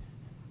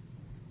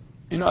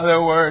 In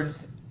other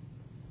words,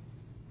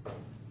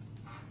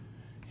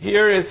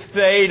 here is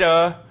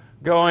theta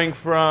going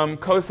from,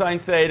 cosine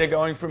theta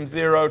going from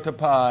 0 to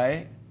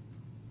pi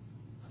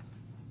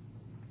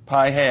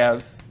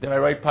halves. Did I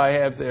write pi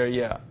halves there?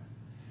 Yeah.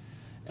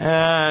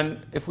 And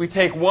if we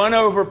take 1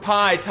 over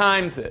pi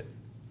times it,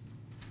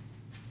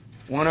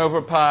 1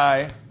 over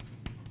pi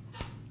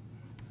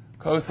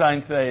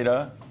cosine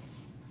theta,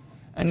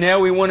 and now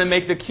we want to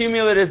make the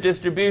cumulative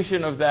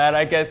distribution of that.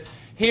 I guess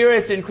here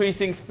it's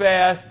increasing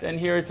fast and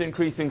here it's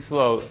increasing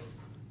slowly.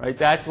 Right?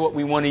 That's what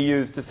we want to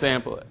use to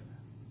sample it.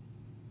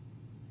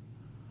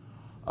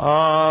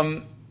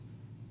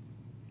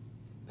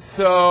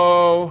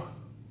 So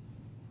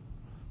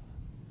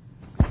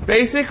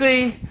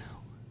basically,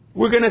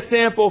 we're going to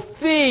sample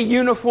phi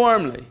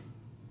uniformly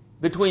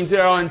between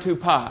 0 and 2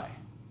 pi.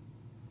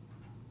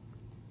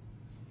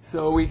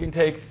 So we can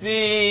take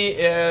phi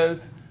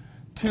as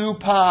 2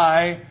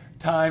 pi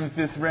times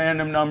this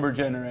random number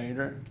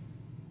generator.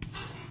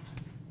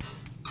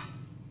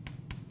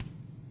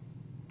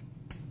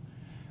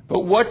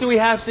 But what do we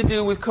have to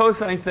do with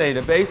cosine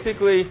theta?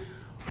 Basically,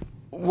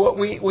 what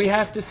we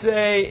have to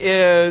say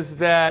is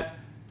that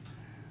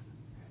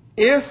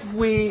if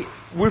we're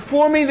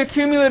forming the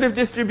cumulative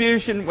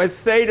distribution when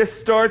theta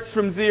starts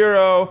from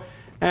 0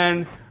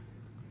 and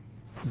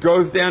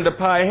goes down to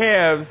pi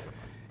halves,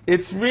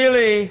 it's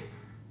really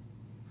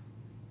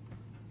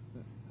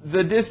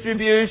the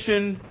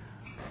distribution,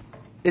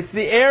 it's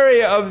the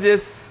area of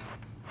this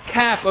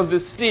cap of the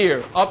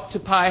sphere up to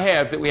pi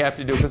halves that we have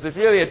to do, because it's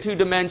really a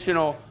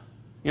two-dimensional,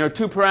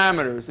 two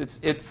parameters.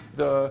 It's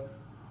the,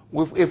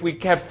 if we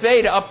have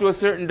theta up to a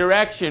certain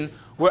direction,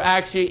 we're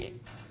actually,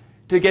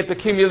 to get the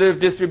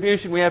cumulative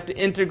distribution, we have to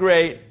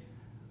integrate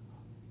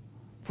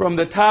from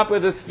the top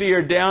of the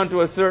sphere down to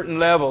a certain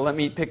level. Let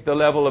me pick the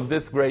level of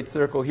this great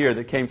circle here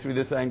that came through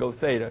this angle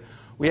theta.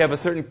 We have a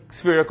certain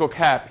spherical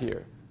cap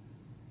here.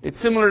 It's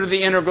similar to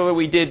the integral that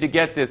we did to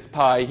get this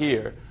pi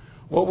here.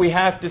 What we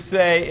have to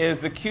say is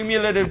the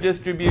cumulative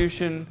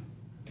distribution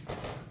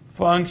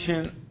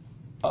function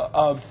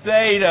of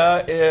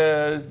theta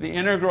is the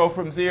integral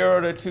from 0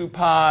 to 2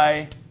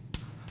 pi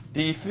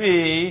d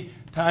phi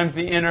times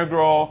the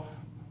integral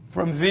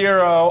from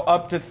 0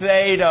 up to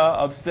theta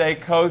of, say,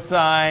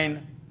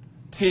 cosine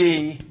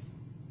t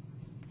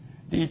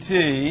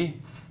dt,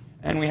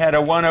 and we had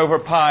a 1 over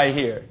pi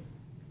here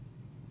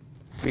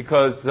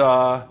because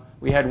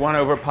we had 1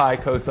 over pi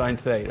cosine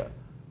theta.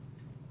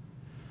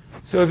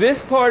 So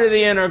this part of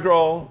the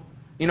integral,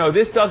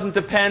 this doesn't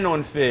depend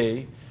on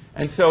phi,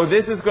 and so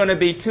this is going to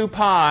be 2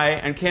 pi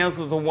and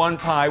cancel the 1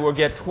 pi. We'll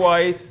get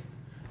twice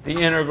the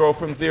integral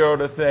from 0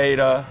 to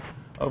theta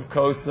of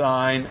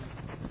cosine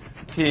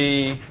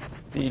t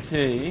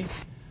dt.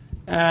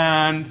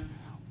 And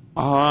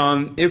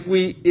if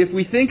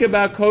we think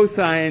about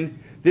cosine,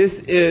 this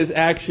is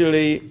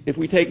actually, if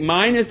we take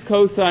minus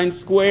cosine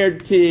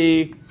squared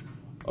t,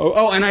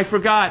 and I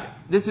forgot,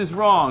 this is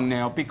wrong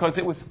now, because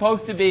it was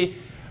supposed to be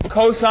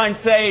cosine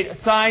theta,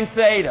 sine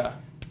theta,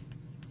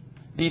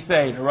 d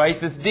theta, right?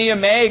 This d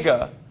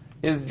omega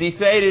is d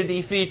theta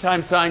d phi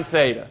times sine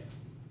theta.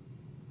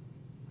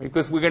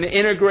 Because we're going to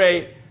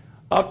integrate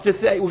up to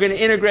theta, we're going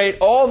to integrate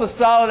all the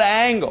solid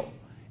angle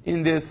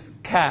in this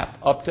cap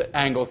up to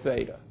angle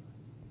theta.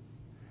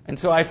 And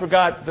so I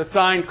forgot the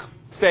sine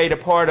theta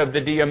part of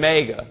the d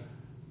omega.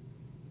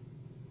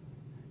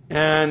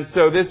 And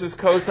so this is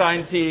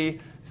cosine t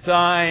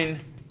sine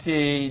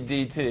t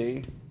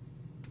dt.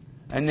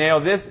 And now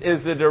this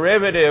is the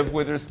derivative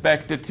with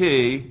respect to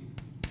t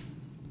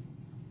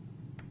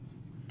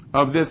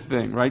of this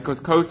thing, right?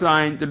 Because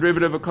cosine, the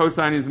derivative of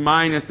cosine is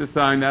minus the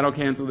sine. That'll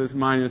cancel this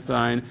minus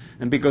sign.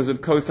 And because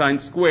of cosine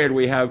squared,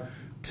 we have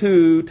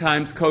 2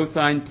 times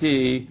cosine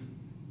t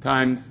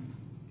times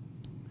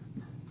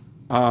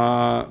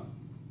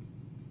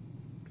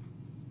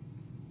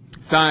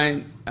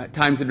sine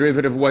times the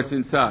derivative of what's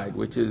inside,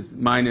 which is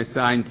minus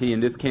sine t.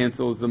 And this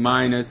cancels the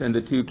minus, and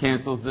the 2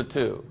 cancels the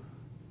 2.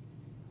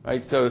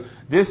 Right? So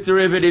this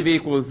derivative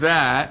equals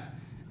that.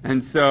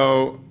 And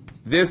so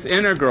this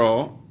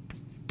integral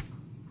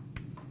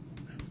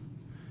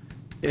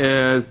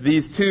is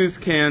these 2's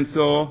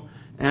cancel,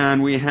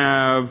 and we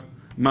have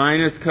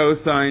minus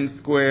cosine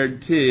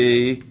squared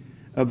t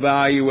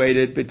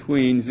evaluated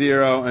between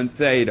 0 and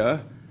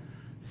theta.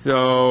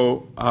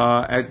 So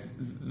at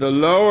the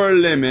lower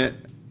limit,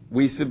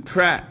 we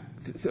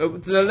subtract. So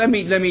let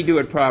me do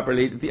it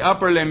properly. The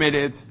upper limit,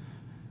 it's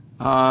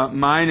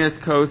minus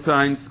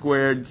cosine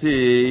squared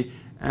t,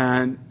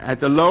 and at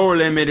the lower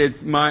limit,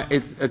 it's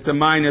a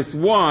minus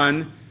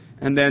 1,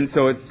 and then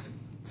so it's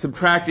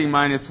subtracting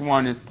minus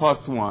 1 is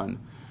plus 1.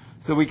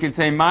 So we can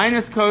say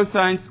minus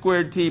cosine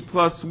squared t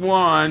plus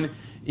 1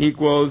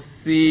 equals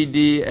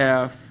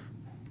CDF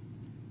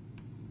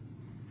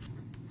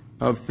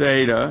of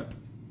theta.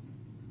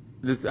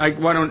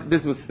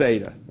 This was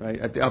theta, right,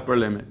 at the upper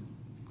limit.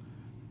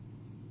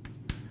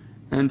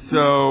 And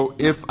so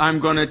if I'm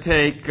going to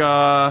take,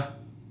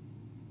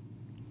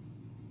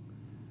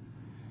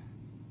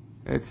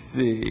 let's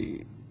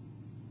see.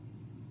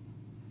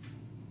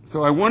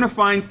 So I want to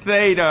find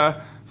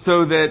theta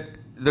so that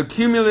the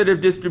cumulative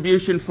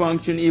distribution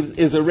function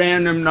is a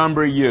random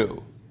number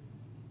u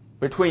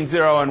between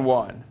 0 and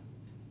 1.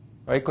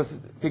 Right?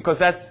 Because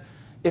that's,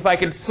 if I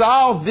can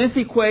solve this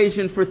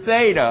equation for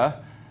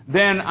theta,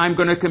 then I'm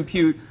going to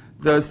compute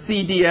the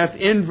CDF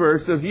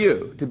inverse of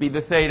u to be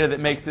the theta that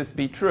makes this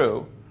be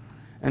true.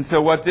 And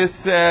so what this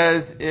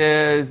says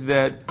is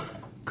that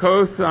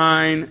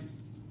cosine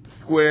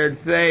squared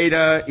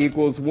theta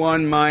equals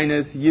 1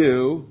 minus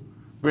u,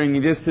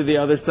 bringing this to the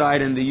other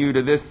side and the u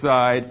to this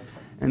side.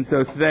 And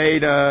so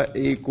theta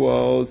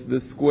equals the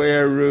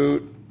square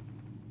root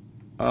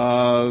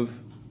of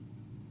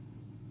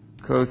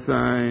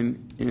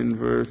cosine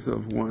inverse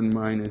of 1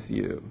 minus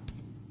u.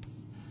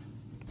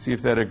 See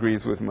if that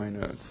agrees with my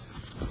notes.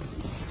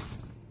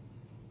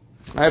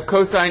 I have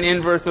cosine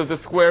inverse of the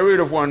square root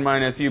of 1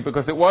 minus u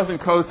because it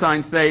wasn't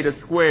cosine theta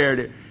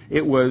squared.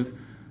 It was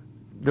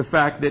the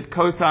fact that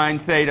cosine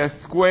theta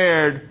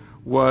squared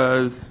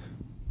was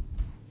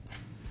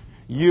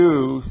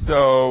u.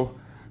 So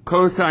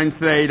cosine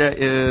theta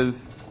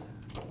is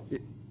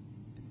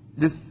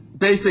this.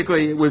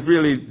 Basically, it was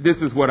really,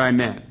 this is what I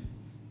meant,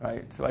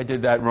 right? So I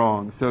did that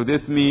wrong. So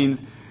this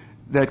means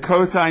that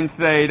cosine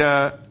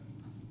theta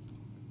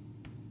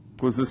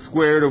equals the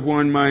square root of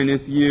 1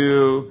 minus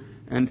u,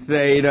 and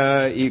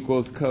theta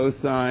equals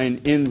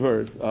cosine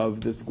inverse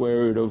of the square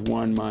root of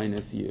 1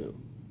 minus u.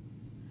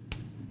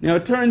 Now,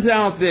 it turns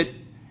out that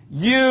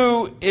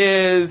u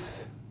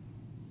is,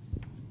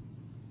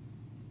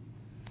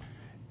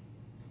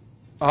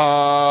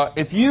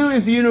 if u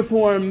is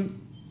uniformly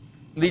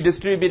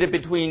distributed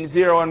between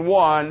 0 and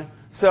 1,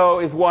 so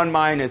is 1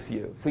 minus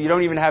u. So you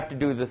don't even have to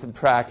do the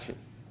subtraction.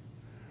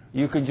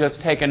 You could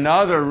just take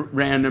another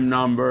random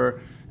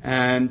number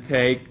and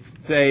take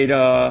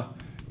theta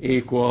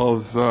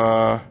equals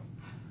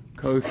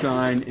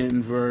cosine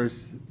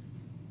inverse.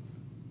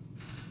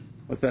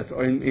 What's that?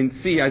 In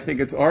C, I think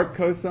it's arc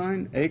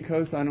cosine, a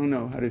cosine. I don't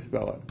know how to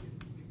spell it.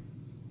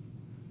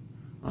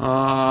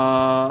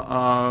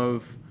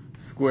 Of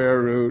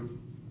square root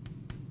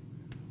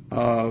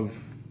of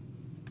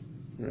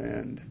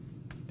rand,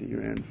 d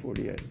rand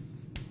 48.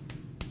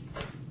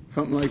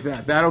 Something like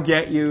that. That'll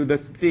get you the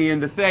phi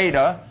and the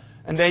theta,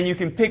 and then you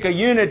can pick a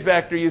unit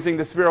vector using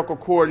the spherical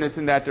coordinates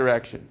in that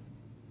direction.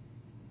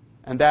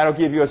 And that'll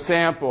give you a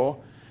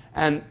sample,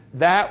 and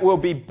that will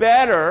be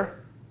better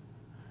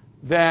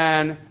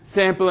than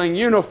sampling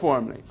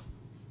uniformly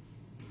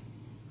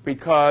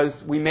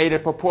because we made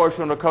it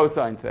proportional to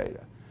cosine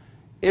theta.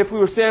 If we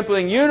were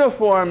sampling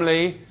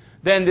uniformly,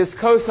 then this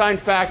cosine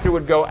factor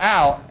would go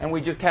out, and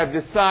we just have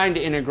this sign to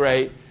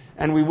integrate,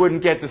 and we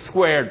wouldn't get the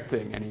squared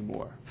thing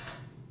anymore.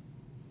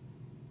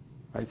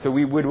 Right? So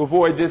we would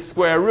avoid this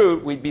square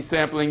root. We'd be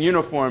sampling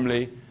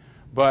uniformly.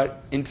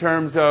 But in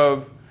terms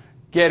of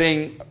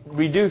getting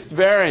reduced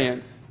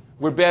variance,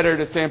 we're better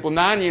to sample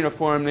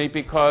non-uniformly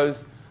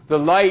because the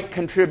light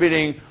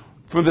contributing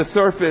for the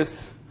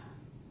surface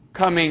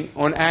coming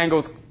on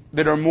angles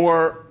that are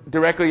more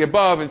directly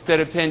above instead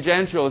of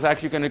tangential is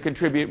actually going to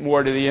contribute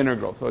more to the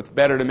integral. So it's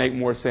better to make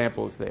more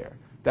samples there.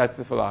 That's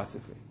the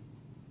philosophy.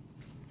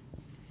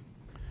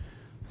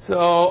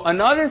 So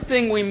another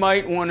thing we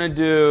might want to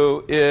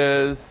do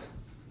is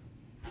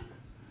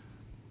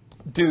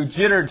do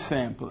jittered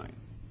sampling,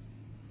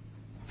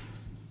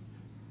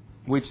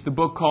 which the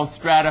book calls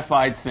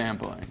stratified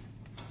sampling.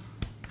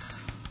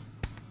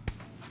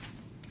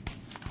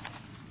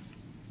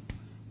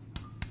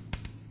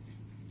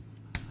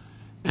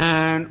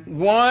 And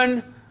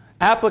one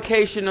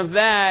application of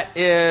that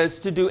is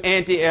to do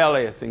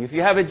anti-aliasing. If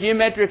you have a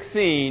geometric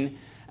scene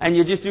and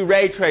you just do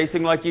ray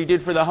tracing like you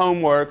did for the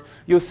homework,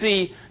 you'll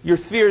see your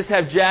spheres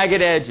have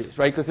jagged edges,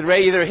 right? Because the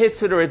ray either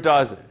hits it or it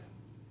doesn't.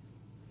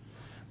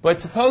 But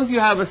suppose you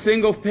have a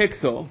single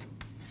pixel,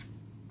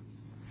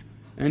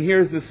 and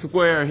here's the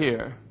square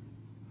here,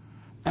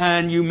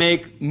 and you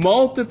make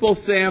multiple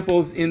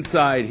samples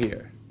inside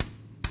here,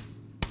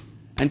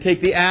 and take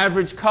the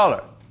average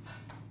color.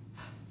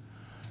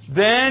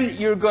 Then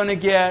you're going to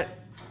get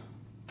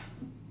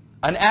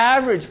an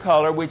average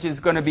color, which is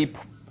going to be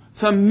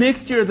some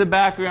mixture of the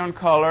background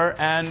color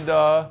and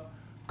the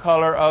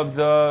color of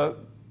the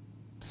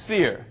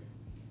sphere.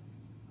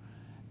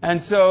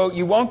 And so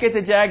you won't get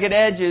the jagged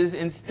edges.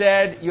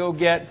 Instead, you'll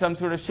get some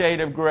sort of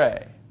shade of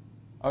gray.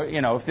 Or,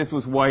 you know, if this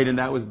was white and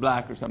that was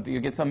black or something,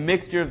 you'll get some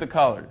mixture of the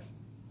colors.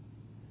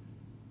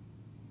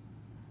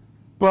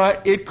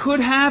 But it could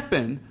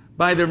happen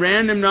by the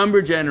random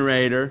number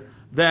generator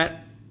that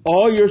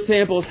all your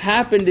samples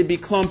happen to be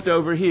clumped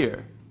over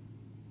here.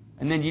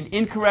 And then you'd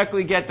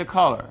incorrectly get the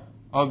color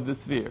of the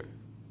sphere.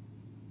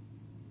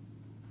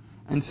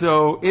 And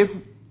so if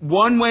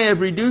one way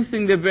of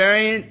reducing the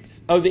variance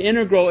of the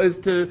integral is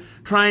to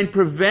try and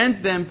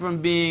prevent them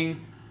from being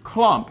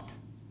clumped.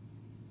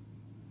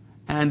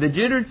 And the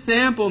jittered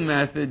sample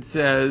method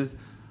says,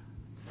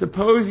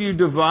 suppose you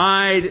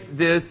divide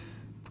this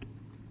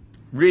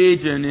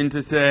region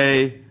into,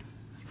 say,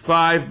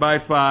 5 by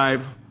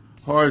 5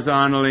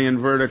 horizontally and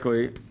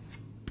vertically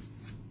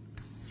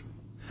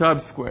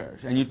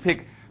subsquares. And you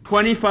pick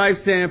 25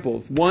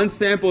 samples. One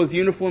sample is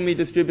uniformly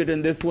distributed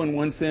in this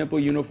one sample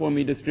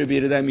uniformly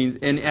distributed, that means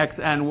in x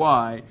and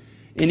y,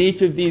 in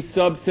each of these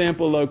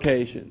subsample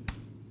locations.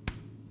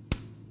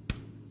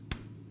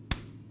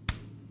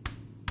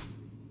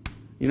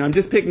 You know, I'm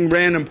just picking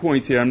random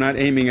points here. I'm not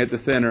aiming at the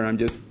center. I'm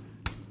just...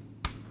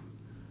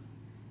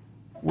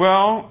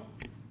 Well,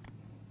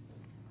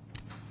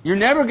 you're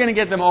never going to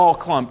get them all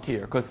clumped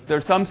here because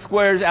there's some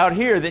squares out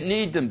here that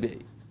need them be.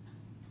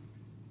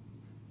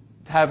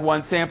 Have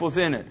one samples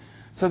in it.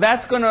 So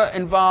that's going to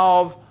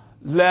involve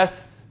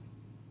less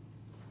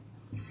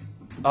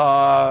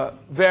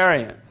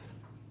variance.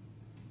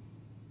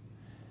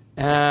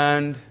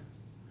 And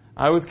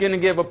I was going to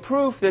give a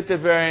proof that the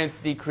variance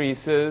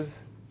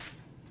decreases.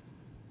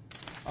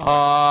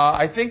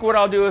 I think what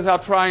I'll do is I'll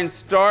try and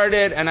start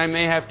it, and I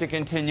may have to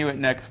continue it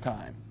next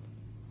time.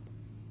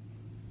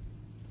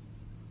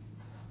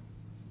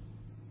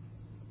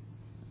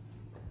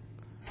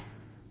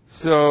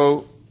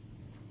 So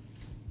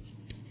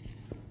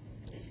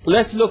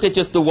let's look at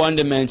just the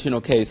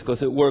one-dimensional case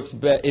because it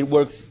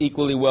works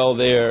equally well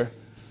there.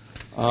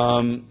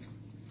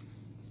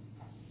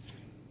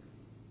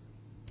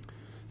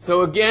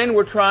 So again,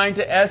 we're trying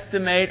to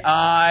estimate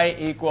I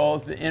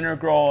equals the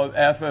integral of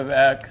f of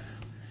x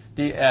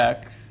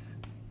dx.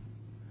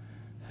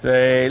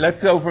 Say,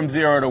 let's go from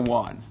 0 to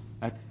 1.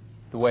 That's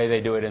the way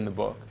they do it in the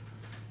book.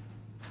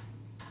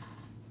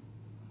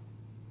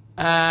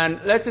 And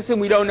let's assume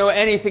we don't know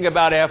anything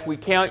about f. We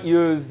can't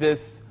use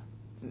this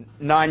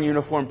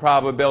non-uniform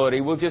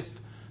probability. We'll just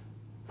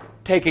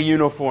take a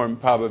uniform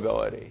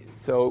probability.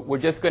 So we're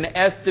just going to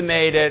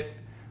estimate it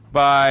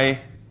by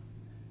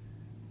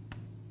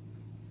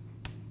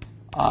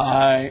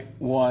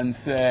I1,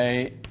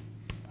 say,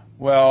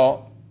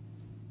 well,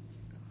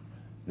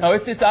 no,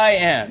 it's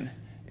IN,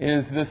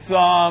 is the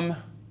sum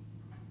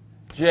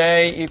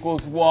j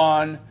equals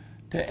 1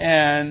 to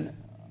n,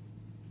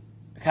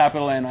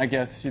 capital N, I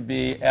guess, should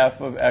be f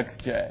of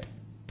xj.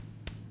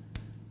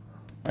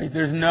 Right?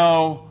 There's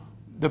no,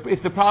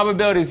 if the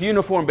probability is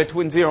uniform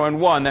between 0 and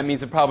 1, that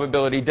means the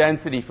probability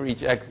density for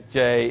each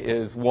xj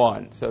is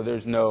 1. So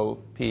there's no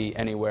p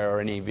anywhere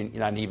or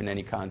not even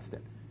any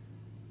constant.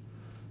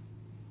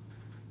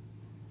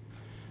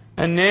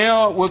 And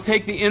now we'll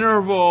take the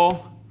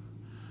interval,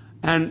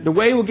 and the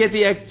way we'll get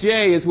the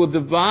xj is we'll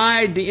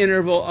divide the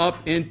interval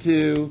up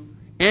into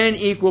n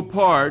equal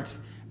parts,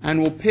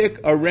 and we'll pick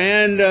a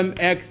random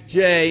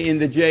xj in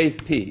the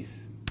jth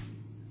piece.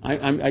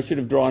 I should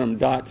have drawn them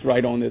dots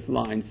right on this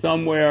line,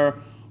 somewhere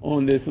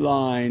on this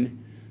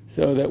line,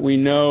 so that we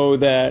know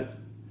that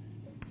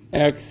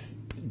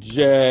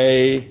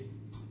xj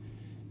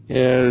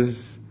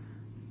is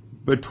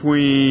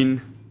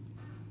between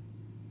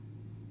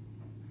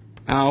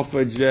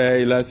alpha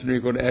j less than or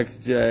equal to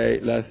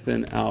xj less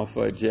than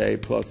alpha j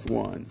plus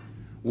 1,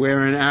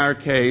 where in our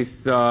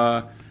case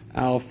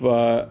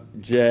alpha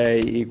j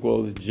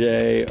equals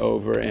j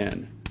over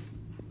n.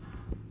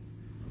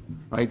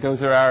 Right?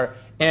 Those are our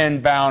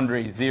n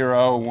boundaries,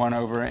 0, 1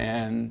 over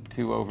n,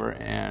 2 over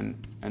n,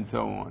 and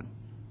so on.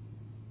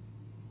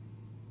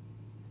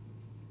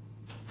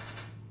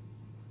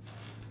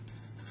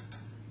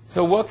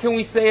 So what can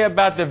we say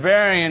about the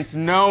variance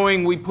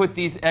knowing we put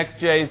these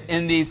xj's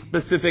in these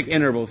specific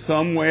intervals,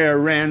 somewhere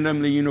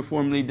randomly,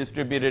 uniformly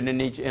distributed in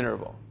each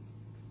interval?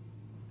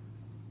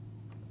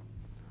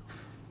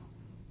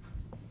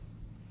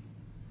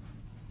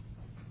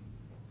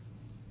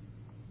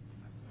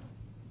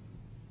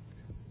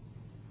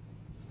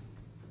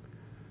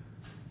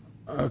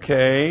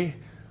 Okay,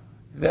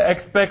 the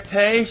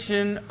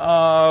expectation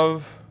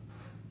of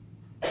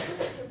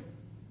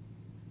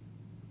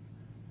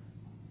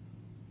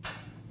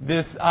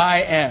this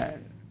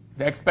IN,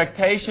 the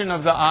expectation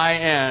of the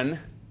IN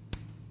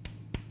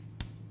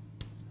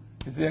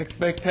is the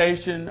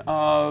expectation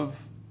of,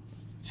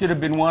 should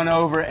have been 1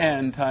 over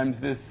n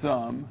times this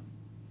sum.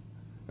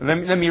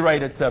 Let me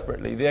write it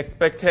separately. The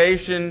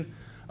expectation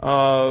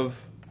of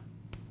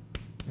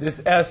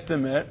this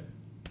estimate,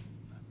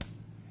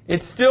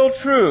 it's still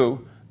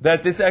true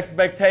that this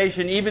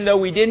expectation, even though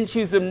we didn't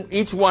choose them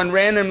each one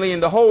randomly in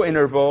the whole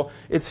interval,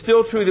 it's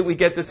still true that we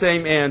get the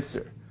same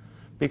answer.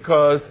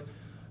 Because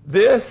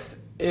this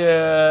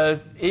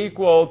is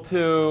equal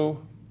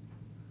to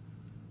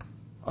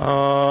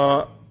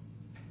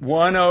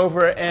 1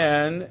 over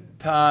n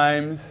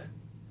times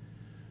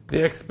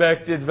the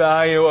expected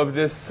value of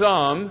this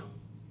sum,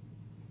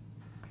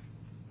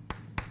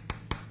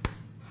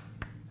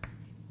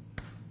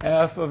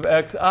 f of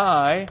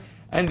xi,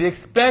 and the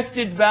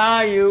expected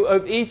value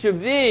of each of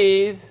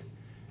these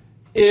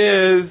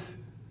is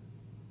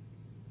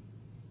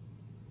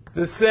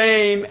the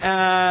same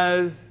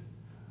as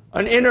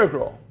an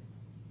integral.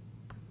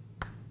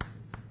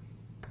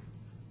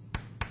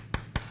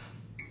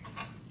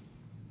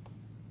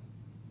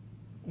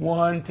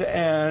 One to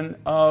n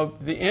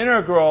of the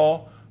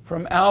integral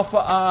from alpha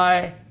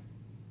I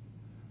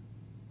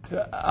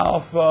to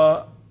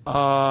alpha,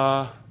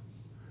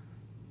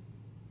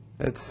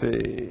 let's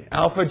see,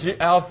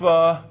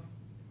 alpha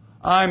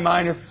I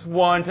minus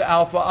 1 to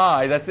alpha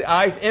I. That's the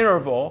ith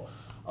interval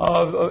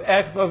of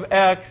f of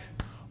x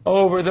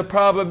over the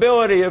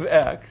probability of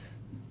x.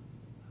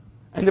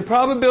 And the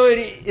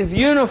probability is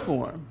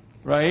uniform,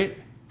 right?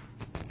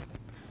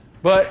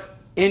 But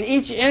in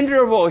each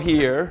interval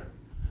here,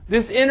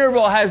 this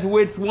interval has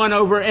width 1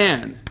 over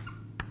n.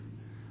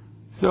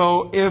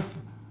 So if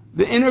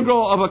the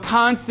integral of a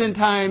constant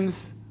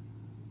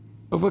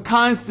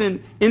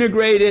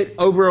integrated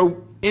over an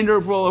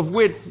interval of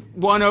width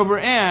 1 over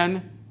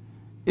n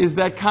is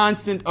that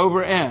constant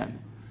over n.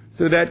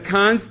 So that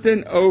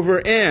constant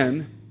over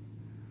n,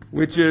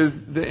 which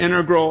is the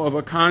integral of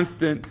a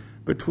constant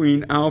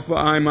between alpha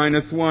I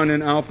minus 1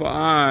 and alpha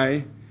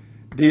I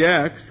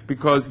dx,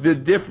 because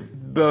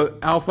the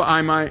alpha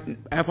I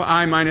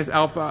minus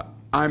alpha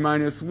I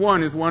minus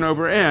 1 is 1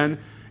 over n.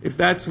 If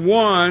that's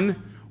 1,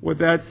 what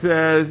that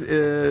says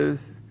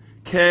is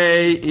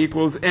k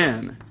equals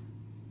n.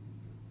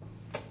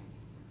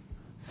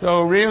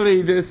 So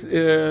really this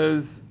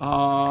is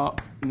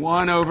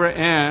 1 over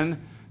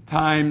n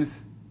times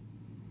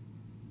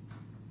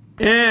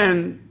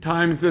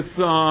the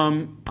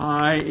sum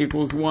I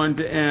equals 1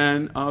 to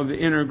n of the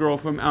integral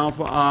from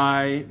alpha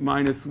I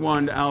minus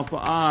 1 to alpha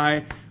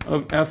I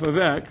of f of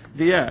x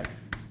dx.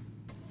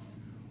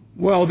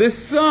 Well, this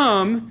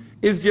sum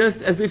is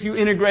just as if you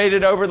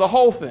integrated over the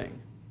whole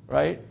thing,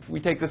 right? If we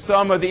take the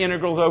sum of the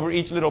integrals over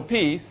each little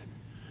piece,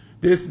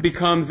 this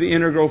becomes the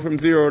integral from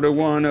 0 to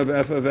 1 of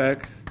f of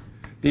x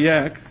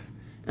dx.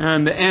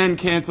 And the n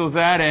cancels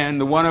that n,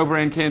 the 1 over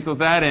n cancels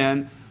that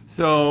n.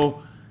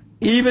 So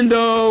even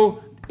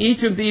though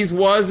each of these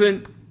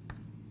wasn't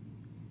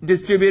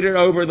distributed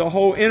over the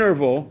whole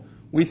interval,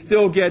 we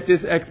still get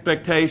this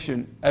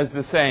expectation as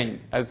the same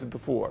as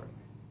before.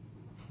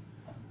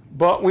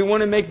 But we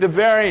want to make the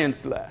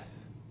variance less.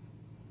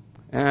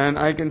 And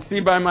I can see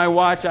by my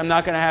watch I'm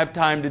not going to have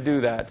time to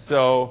do that.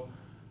 So,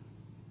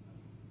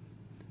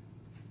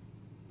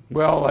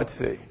 well, let's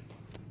see.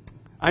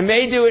 I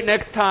may do it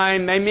next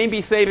time. I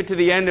maybe save it to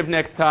the end of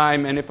next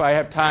time. And if I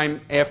have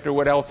time after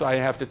what else I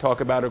have to talk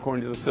about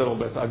according to the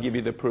syllabus, I'll give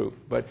you the proof.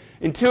 But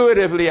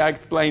intuitively, I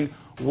explained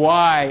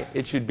why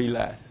it should be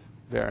less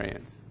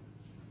variance.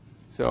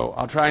 So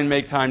I'll try and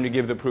make time to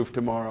give the proof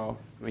tomorrow.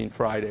 I mean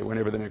Friday,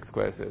 whenever the next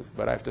class is.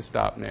 But I have to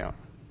stop now.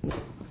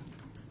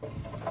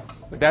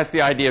 But that's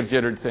the idea of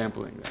jittered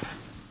sampling.